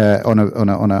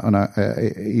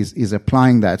is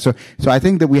applying that. So I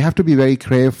think that we have to be very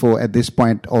careful at this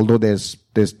point. Although there's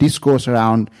discourse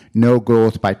around no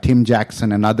growth by Tim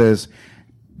Jackson and others,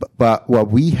 but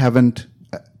what we haven't,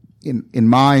 in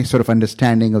my sort of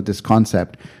understanding of this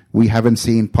concept, we haven't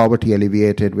seen poverty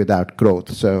alleviated without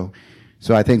growth. So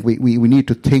I think we need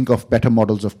to think of better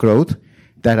models of growth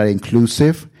that are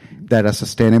inclusive, that are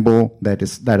sustainable, that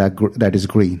is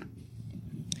green.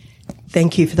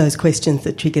 Thank you for those questions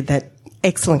that triggered that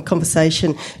excellent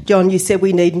conversation. John, you said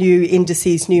we need new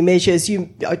indices, new measures.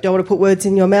 I don't want to put words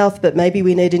in your mouth, but maybe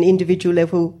we need an individual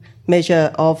level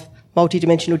measure of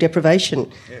multidimensional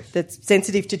deprivation that's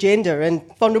sensitive to gender and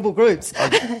vulnerable groups.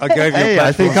 I gave you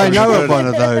I think I know of one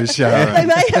of those, Sharon.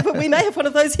 We may have one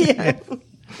of those here.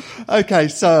 Okay,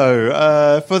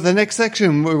 so for the next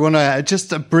section, we want to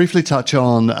just briefly touch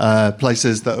on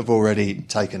places that have already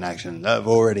taken action, that have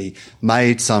already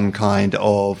made some kind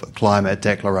of climate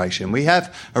declaration. We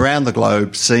have around the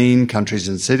globe seen countries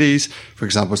and cities, for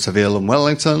example, Seville and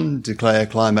Wellington, declare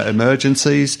climate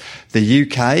emergencies. The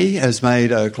UK has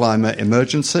made a climate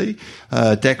emergency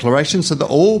declaration so that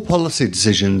all policy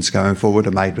decisions going forward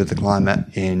are made with the climate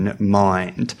in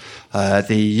mind.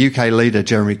 The UK leader,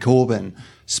 Jeremy Corbyn,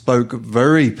 spoke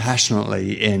very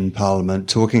passionately in Parliament,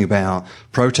 talking about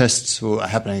protests that were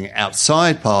happening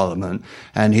outside Parliament.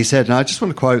 And he said, and I just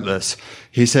want to quote this,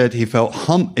 he said he felt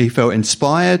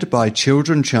inspired by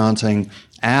children chanting,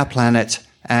 "Our planet,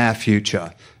 our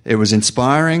future." It was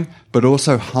inspiring, but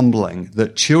also humbling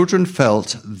that children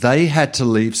felt they had to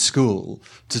leave school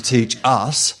to teach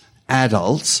us,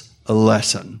 adults, a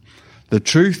lesson. The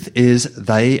truth is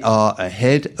they are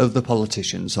ahead of the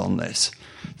politicians on this,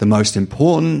 the most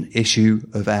important issue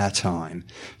of our time.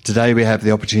 Today we have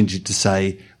the opportunity to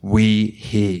say, we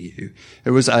hear you. It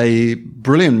was a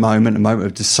brilliant moment, a moment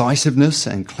of decisiveness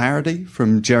and clarity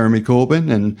from Jeremy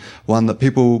Corbyn, and one that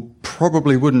people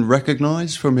probably wouldn't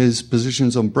recognise from his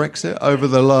positions on Brexit over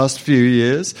the last few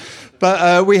years.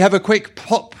 But we have a quick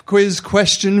pop quiz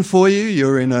question for you.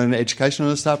 You're in an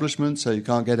educational establishment, so you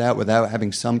can't get out without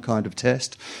having some kind of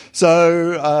test.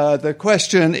 So the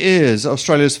question is,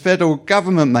 Australia's federal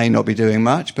government may not be doing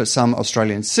much, but some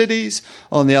Australian cities,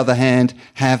 on the other hand,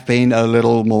 have been a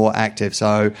little more active.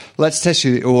 So let's test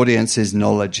the audience's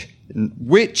knowledge.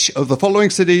 Which of the following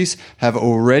cities have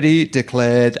already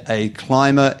declared a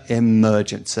climate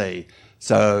emergency?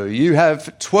 So you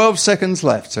have 12 seconds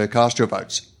left to cast your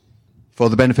votes. For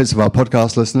the benefits of our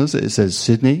podcast listeners, it says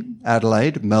Sydney,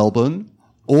 Adelaide, Melbourne,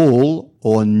 all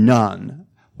or none.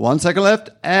 1 second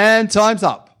left, and time's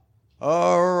up.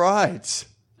 All right.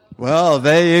 Well,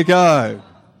 there you go.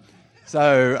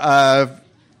 So,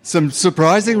 some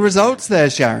surprising results there,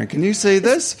 Sharon. Can you see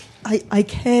this? I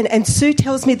can. And Sue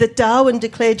tells me that Darwin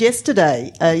declared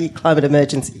yesterday a climate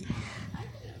emergency.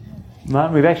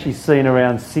 Martin, we've actually seen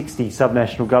around 60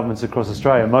 subnational governments across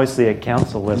Australia, mostly at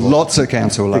council level. Lots at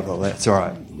council level, that's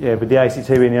right. Yeah, but the ACT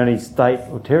being the only state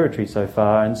or territory so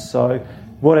far. And so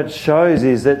what it shows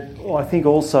is that I think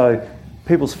also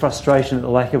people's frustration at the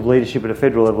lack of leadership at a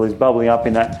federal level is bubbling up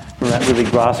from that really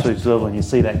grassroots level, and you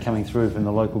see that coming through from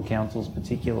the local councils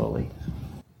particularly.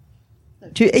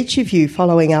 To each of you,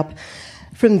 following up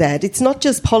from that, it's not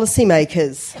just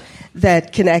policymakers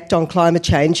that can act on climate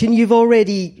change, and you've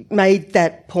already made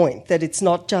that point, that it's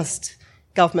not just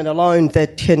government alone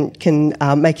that can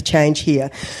make a change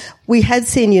here. We had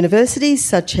seen universities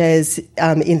such as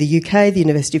in the UK, the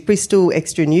University of Bristol,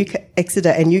 Exeter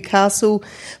and Newcastle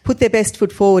put their best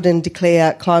foot forward and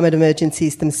declare climate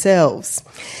emergencies themselves.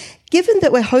 Given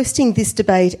that we're hosting this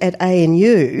debate at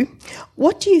ANU,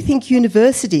 what do you think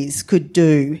universities could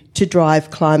do to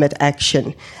drive climate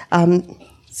action?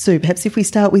 Sue, perhaps if we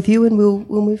start with you and we'll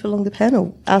move along the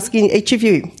panel, asking each of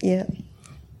you,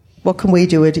 what can we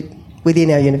do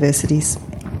within our universities?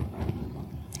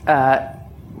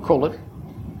 Call it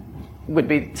would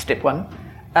be step one.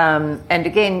 And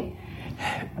again,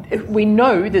 we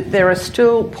know that there are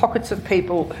still pockets of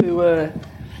people who are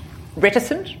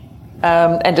reticent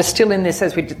and are still in this,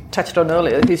 as we touched on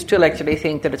earlier, who still actually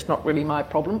think that it's not really my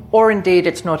problem, or indeed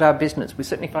it's not our business. We're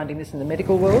certainly finding this in the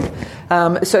medical world.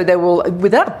 So there will,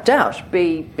 without doubt,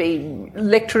 be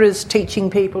lecturers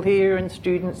teaching people here and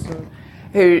students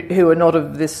who are not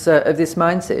of this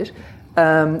mindset.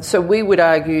 So we would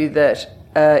argue that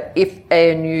if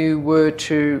ANU were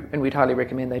to, and we'd highly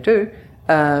recommend they do,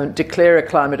 declare a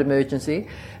climate emergency,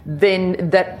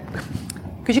 then that,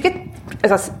 because you get,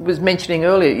 as I was mentioning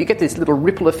earlier, you get this little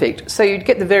ripple effect. So you'd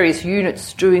get the various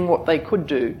units doing what they could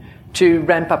do to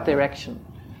ramp up their action.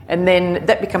 And then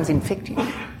that becomes infecting.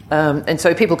 And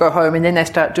so people go home and then they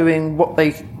start doing what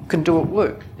they can do at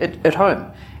work, at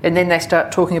home. And then they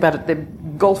start talking about it at their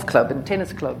golf club and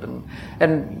tennis club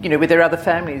and with their other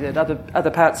families at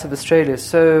other parts of Australia.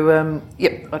 So,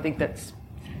 I think that's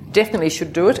definitely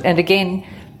should do it. And again,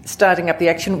 starting up the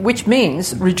action, which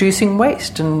means reducing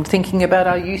waste and thinking about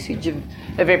our usage of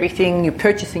everything, your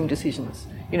purchasing decisions,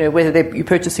 whether you're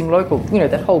purchasing local,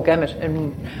 that whole gamut.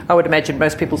 And I would imagine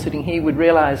most people sitting here would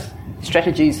realise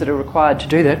strategies that are required to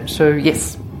do that. So,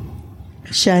 yes.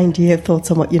 Shane, do you have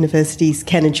thoughts on what universities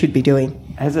can and should be doing?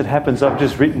 As it happens, I've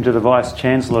just written to the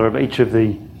Vice-Chancellor of each of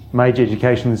the major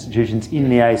educational institutions in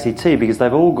the ACT because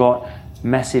they've all got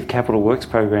massive capital works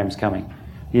programs coming.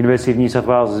 The University of New South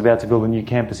Wales is about to build a new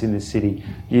campus in this city.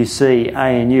 UC,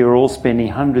 ANU are all spending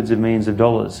hundreds of millions of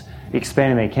dollars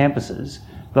expanding their campuses.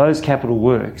 Those capital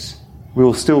works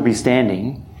will still be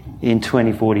standing in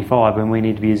 2045 when we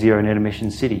need to be a zero net emission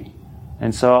city.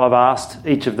 And so I've asked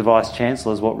each of the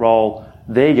Vice-Chancellors what role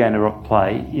they're going to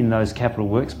play in those capital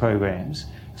works programs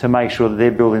to make sure that they're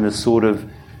building the sort of,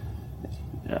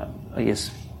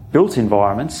 built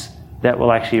environments that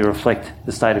will actually reflect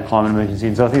the state of climate emergency.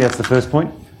 And so I think that's the first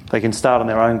point. They can start on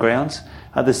their own grounds.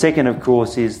 The second, of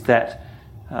course, is that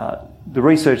the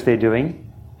research they're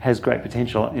doing has great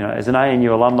potential. As an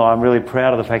ANU alumni, I'm really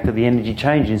proud of the fact that the Energy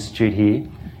Change Institute here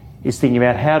is thinking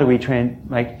about how do we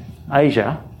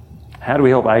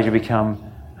help Asia become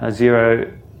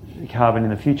zero carbon in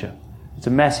the future. It's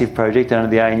a massive project under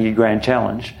the ANU Grand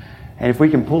Challenge, and if we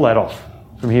can pull that off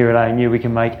from here at ANU, we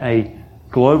can make a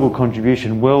global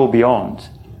contribution well beyond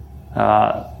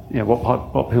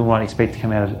what people might expect to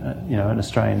come out of an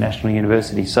Australian national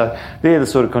university. So they're the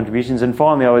sort of contributions. And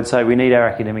finally, I would say we need our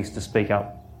academics to speak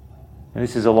up. And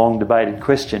this is a long debated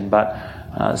question, but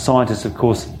scientists, of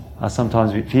course, are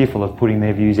sometimes a bit fearful of putting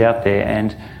their views out there,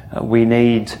 and we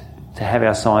need to have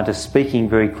our scientists speaking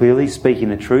very clearly, speaking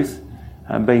the truth,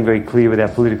 being very clear with our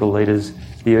political leaders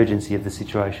the urgency of the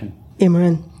situation.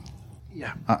 Imran.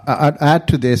 Yeah, I'd add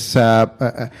to this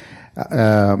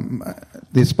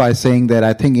this by saying that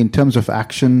I think in terms of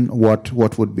action, what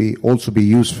would be also be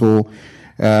useful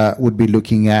would be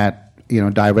looking at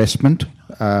divestment.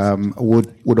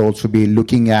 Would also be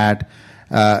looking at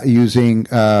using.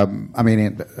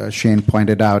 Shane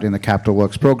pointed out in the Capital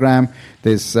Works program.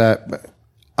 There's.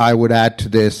 I would add to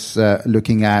this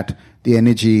looking at the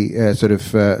energy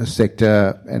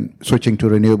sector and switching to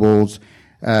renewables.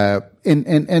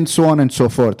 And so on and so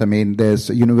forth. There's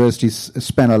universities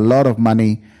spend a lot of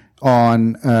money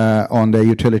on their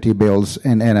utility bills,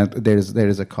 and there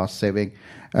is a cost saving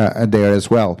there as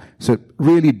well. So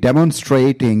really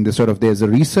demonstrating there's a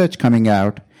research coming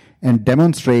out and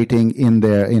demonstrating in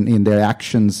their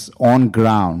actions on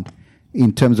ground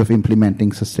in terms of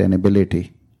implementing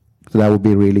sustainability. So that would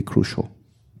be really crucial.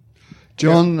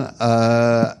 John,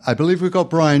 I believe we've got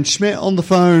Brian Schmidt on the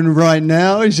phone right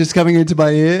now. He's just coming into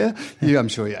my ear. I'm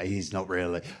sure he's not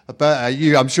really, but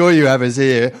I'm sure you have his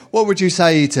ear. What would you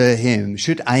say to him?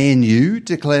 Should ANU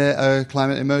declare a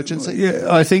climate emergency? Yeah,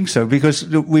 I think so, because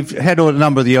we've had a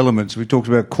number of the elements. We talked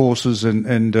about courses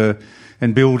and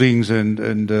buildings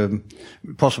and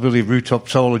possibility of rooftop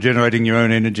solar generating your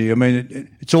own energy. I mean,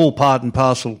 it's all part and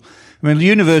parcel. I mean, the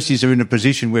universities are in a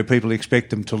position where people expect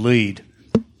them to lead.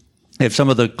 They have some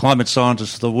of the climate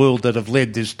scientists of the world that have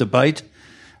led this debate.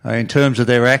 In terms of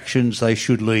their actions, they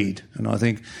should lead. And I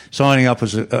think signing up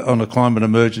on a climate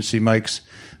emergency makes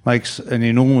an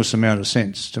enormous amount of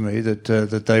sense to me,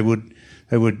 that they would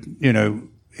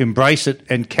embrace it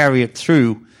and carry it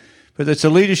through. But it's a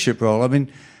leadership role. I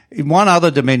mean, in one other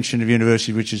dimension of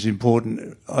university which is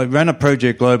important, I ran a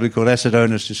project globally called Asset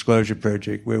Owners Disclosure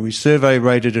Project, where we survey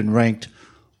rated and ranked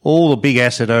all the big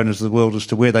asset owners of the world as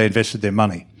to where they invested their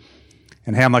money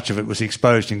and how much of it was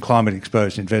exposed in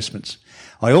climate-exposed investments.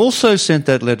 I also sent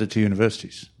that letter to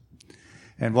universities.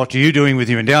 And what are you doing with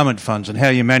your endowment funds, and how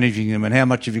are you managing them, and how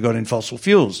much have you got in fossil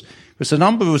fuels? Because the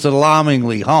number was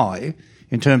alarmingly high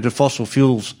in terms of fossil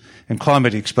fuels and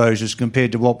climate exposures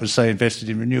compared to what was, say, invested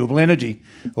in renewable energy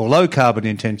or low-carbon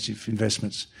intensive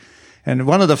investments. And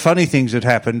one of the funny things that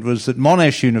happened was that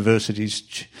Monash University's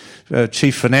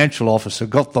chief financial officer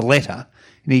got the letter,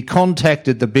 and he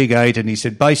contacted the Big Eight and he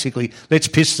said, basically, let's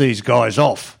piss these guys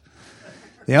off.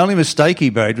 The only mistake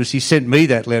he made was he sent me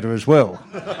that letter as well.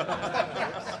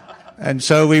 And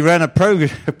so we ran a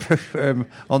program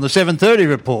on the 7:30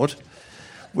 report,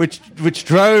 which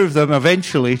drove them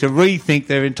eventually to rethink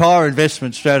their entire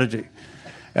investment strategy.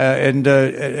 And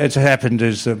it's happened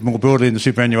more broadly in the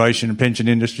superannuation and pension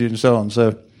industry and so on.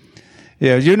 So,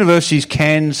 yeah, universities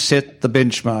can set the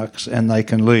benchmarks and they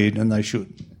can lead, and they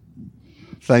should.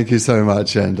 Thank you so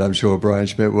much, and I'm sure Brian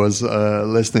Schmidt was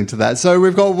listening to that. So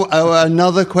we've got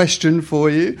another question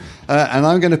for you, and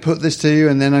I'm going to put this to you,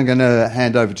 and then I'm going to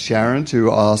hand over to Sharon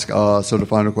to ask our sort of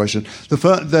final question.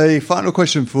 The final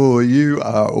question for you,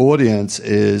 our audience,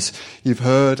 is you've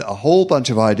heard a whole bunch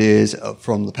of ideas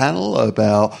from the panel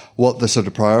about what the sort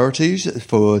of priorities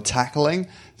for tackling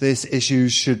this issue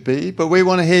should be, but we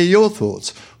want to hear your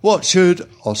thoughts. What should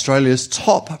Australia's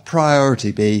top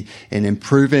priority be in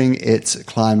improving its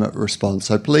climate response?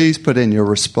 So please put in your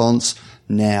response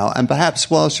now. And perhaps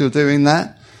whilst you're doing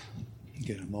that,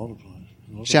 get a multiplier.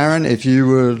 Sharon, if you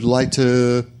would like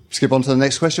to skip on to the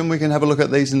next question, we can have a look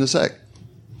at these in a sec.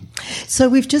 So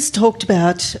we've just talked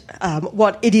about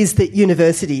what it is that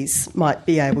universities might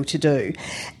be able to do.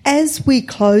 As we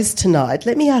close tonight,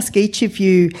 let me ask each of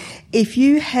you, if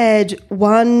you had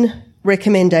one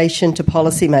recommendation to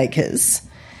policymakers,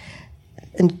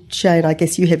 and Shane, I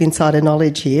guess you have insider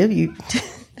knowledge here,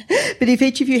 but if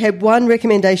each of you had one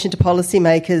recommendation to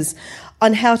policymakers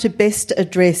on how to best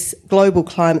address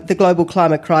the global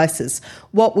climate crisis,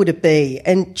 what would it be?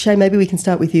 And Shane, maybe we can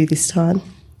start with you this time.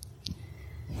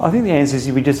 I think the answer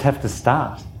is we just have to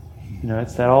start.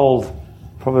 It's that old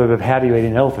proverb of how do you eat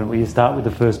an elephant, where you start with the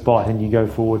first bite and you go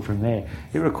forward from there.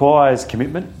 It requires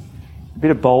commitment, a bit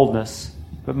of boldness,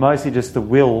 but mostly just the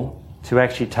will to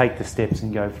actually take the steps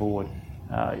and go forward.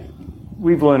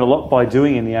 We've learned a lot by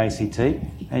doing in the ACT,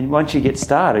 and once you get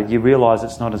started, you realise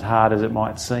it's not as hard as it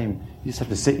might seem. You just have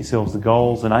to set yourselves the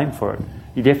goals and aim for it.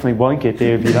 You definitely won't get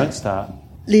there if you don't start.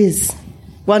 Liz,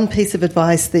 one piece of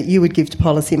advice that you would give to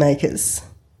policymakers?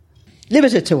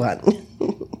 Limited to one.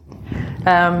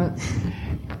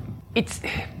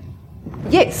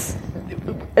 Yes.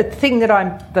 A thing that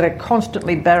I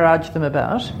constantly barrage them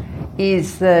about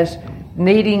is that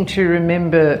needing to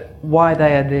remember why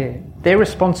they are there. Their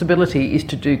responsibility is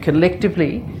to do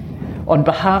collectively, on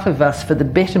behalf of us, for the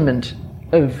betterment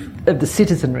of the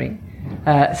citizenry,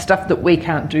 stuff that we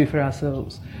can't do for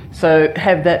ourselves. So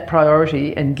have that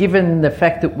priority, and given the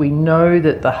fact that we know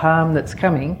that the harm that's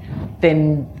coming,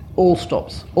 then all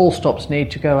stops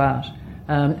need to go out.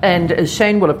 And as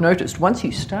Shane will have noticed, once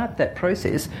you start that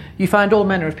process, you find all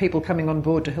manner of people coming on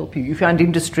board to help you. You find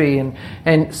industry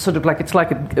and sort of it's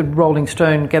like a rolling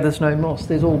stone gathers no moss.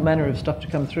 There's all manner of stuff to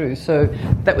come through. So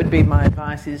that would be my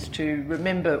advice, is to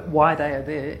remember why they are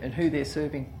there and who they're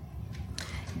serving.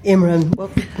 Imran,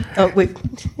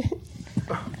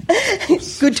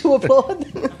 Good to applaud.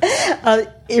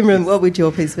 Imran, what would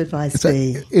your piece of advice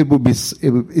be?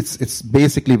 It's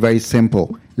basically very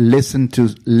simple. Listen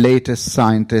to latest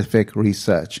scientific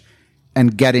research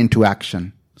and get into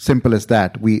action. Simple as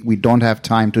that. We don't have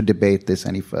time to debate this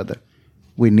any further.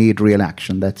 We need real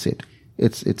action. That's it.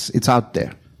 It's out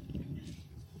there.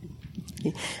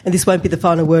 And this won't be the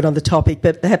final word on the topic,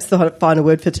 but perhaps the final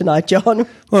word for tonight, John.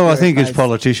 Well, I think as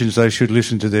politicians, they should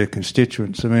listen to their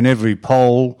constituents. I mean, every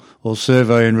poll or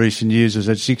survey in recent years has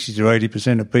had 60 to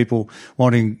 80% of people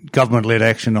wanting government-led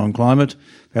action on climate.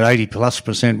 About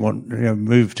 80+% want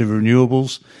move to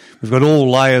renewables. We've got all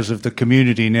layers of the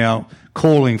community now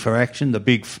calling for action. The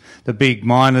big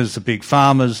miners, the big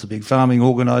farmers, the big farming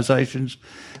organisations,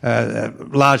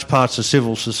 large parts of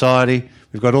civil society.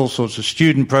 We've got all sorts of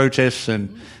student protests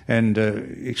and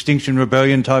Extinction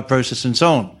Rebellion type process and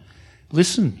so on.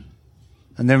 Listen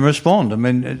and then respond. I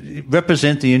mean,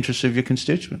 represent the interests of your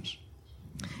constituents.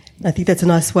 I think that's a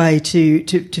nice way to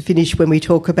finish when we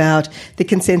talk about the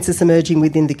consensus emerging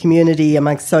within the community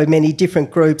amongst so many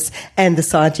different groups and the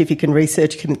scientific and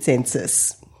research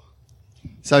consensus.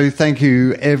 So thank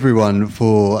you, everyone,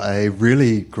 for a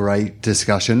really great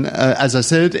discussion. As I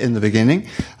said in the beginning,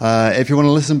 if you want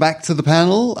to listen back to the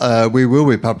panel, we will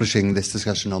be publishing this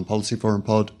discussion on Policy Forum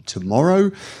Pod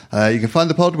tomorrow. You can find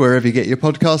the pod wherever you get your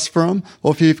podcasts from.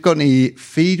 Or if you've got any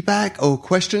feedback or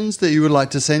questions that you would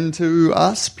like to send to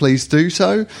us, please do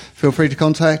so. Feel free to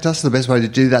contact us. The best way to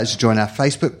do that is to join our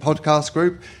Facebook podcast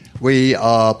group. We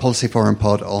are Policy Forum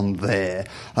Pod on there.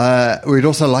 We'd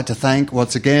also like to thank,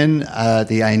 once again,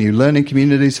 the ANU Learning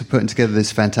Communities for putting together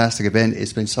this fantastic event.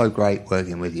 It's been so great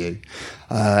working with you.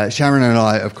 Sharon and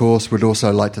I, of course, would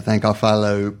also like to thank our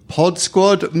fellow Pod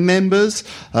Squad members,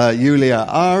 Yulia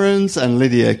Ahrens and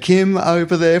Lydia Kim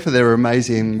over there for their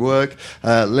amazing work,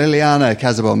 Liliana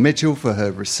Casabon-Mitchell for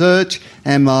her research,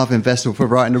 and Marvin Vestal for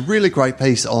writing a really great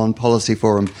piece on Policy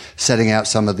Forum, setting out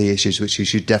some of the issues which you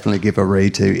should definitely give a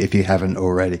read to if you haven't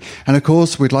already. And of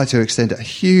course, we'd like to extend a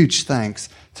huge thanks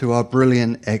to our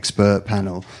brilliant expert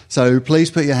panel. So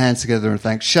please put your hands together and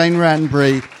thank Shane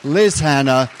Rattenbury, Liz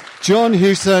Hanna, John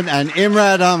Hewson and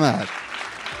Imran Ahmad.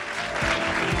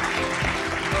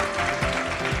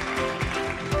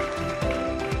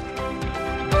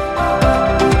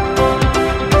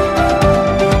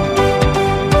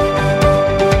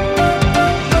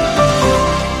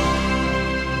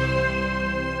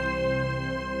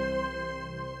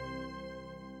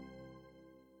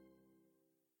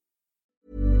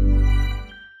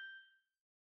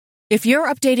 If you're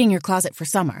updating your closet for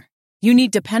summer, you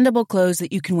need dependable clothes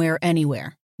that you can wear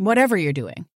anywhere, whatever you're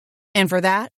doing. And for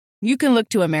that, you can look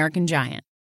to American Giant.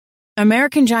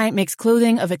 American Giant makes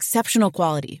clothing of exceptional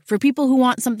quality for people who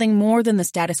want something more than the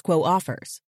status quo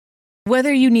offers.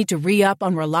 Whether you need to re-up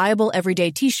on reliable everyday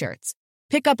t-shirts,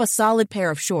 pick up a solid pair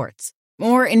of shorts,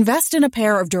 or invest in a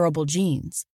pair of durable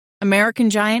jeans, American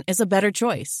Giant is a better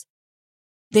choice.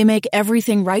 They make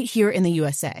everything right here in the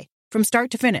USA, from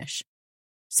start to finish.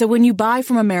 So when you buy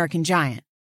from American Giant,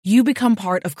 you become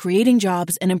part of creating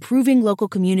jobs and improving local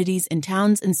communities in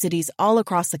towns and cities all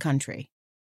across the country.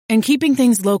 And keeping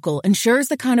things local ensures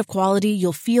the kind of quality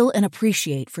you'll feel and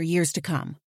appreciate for years to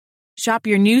come. Shop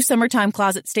your new summertime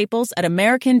closet staples at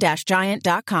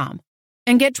american-giant.com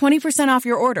and get 20% off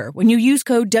your order when you use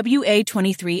code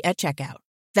WA23 at checkout.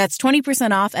 That's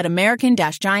 20% off at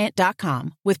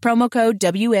american-giant.com with promo code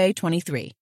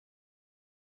WA23.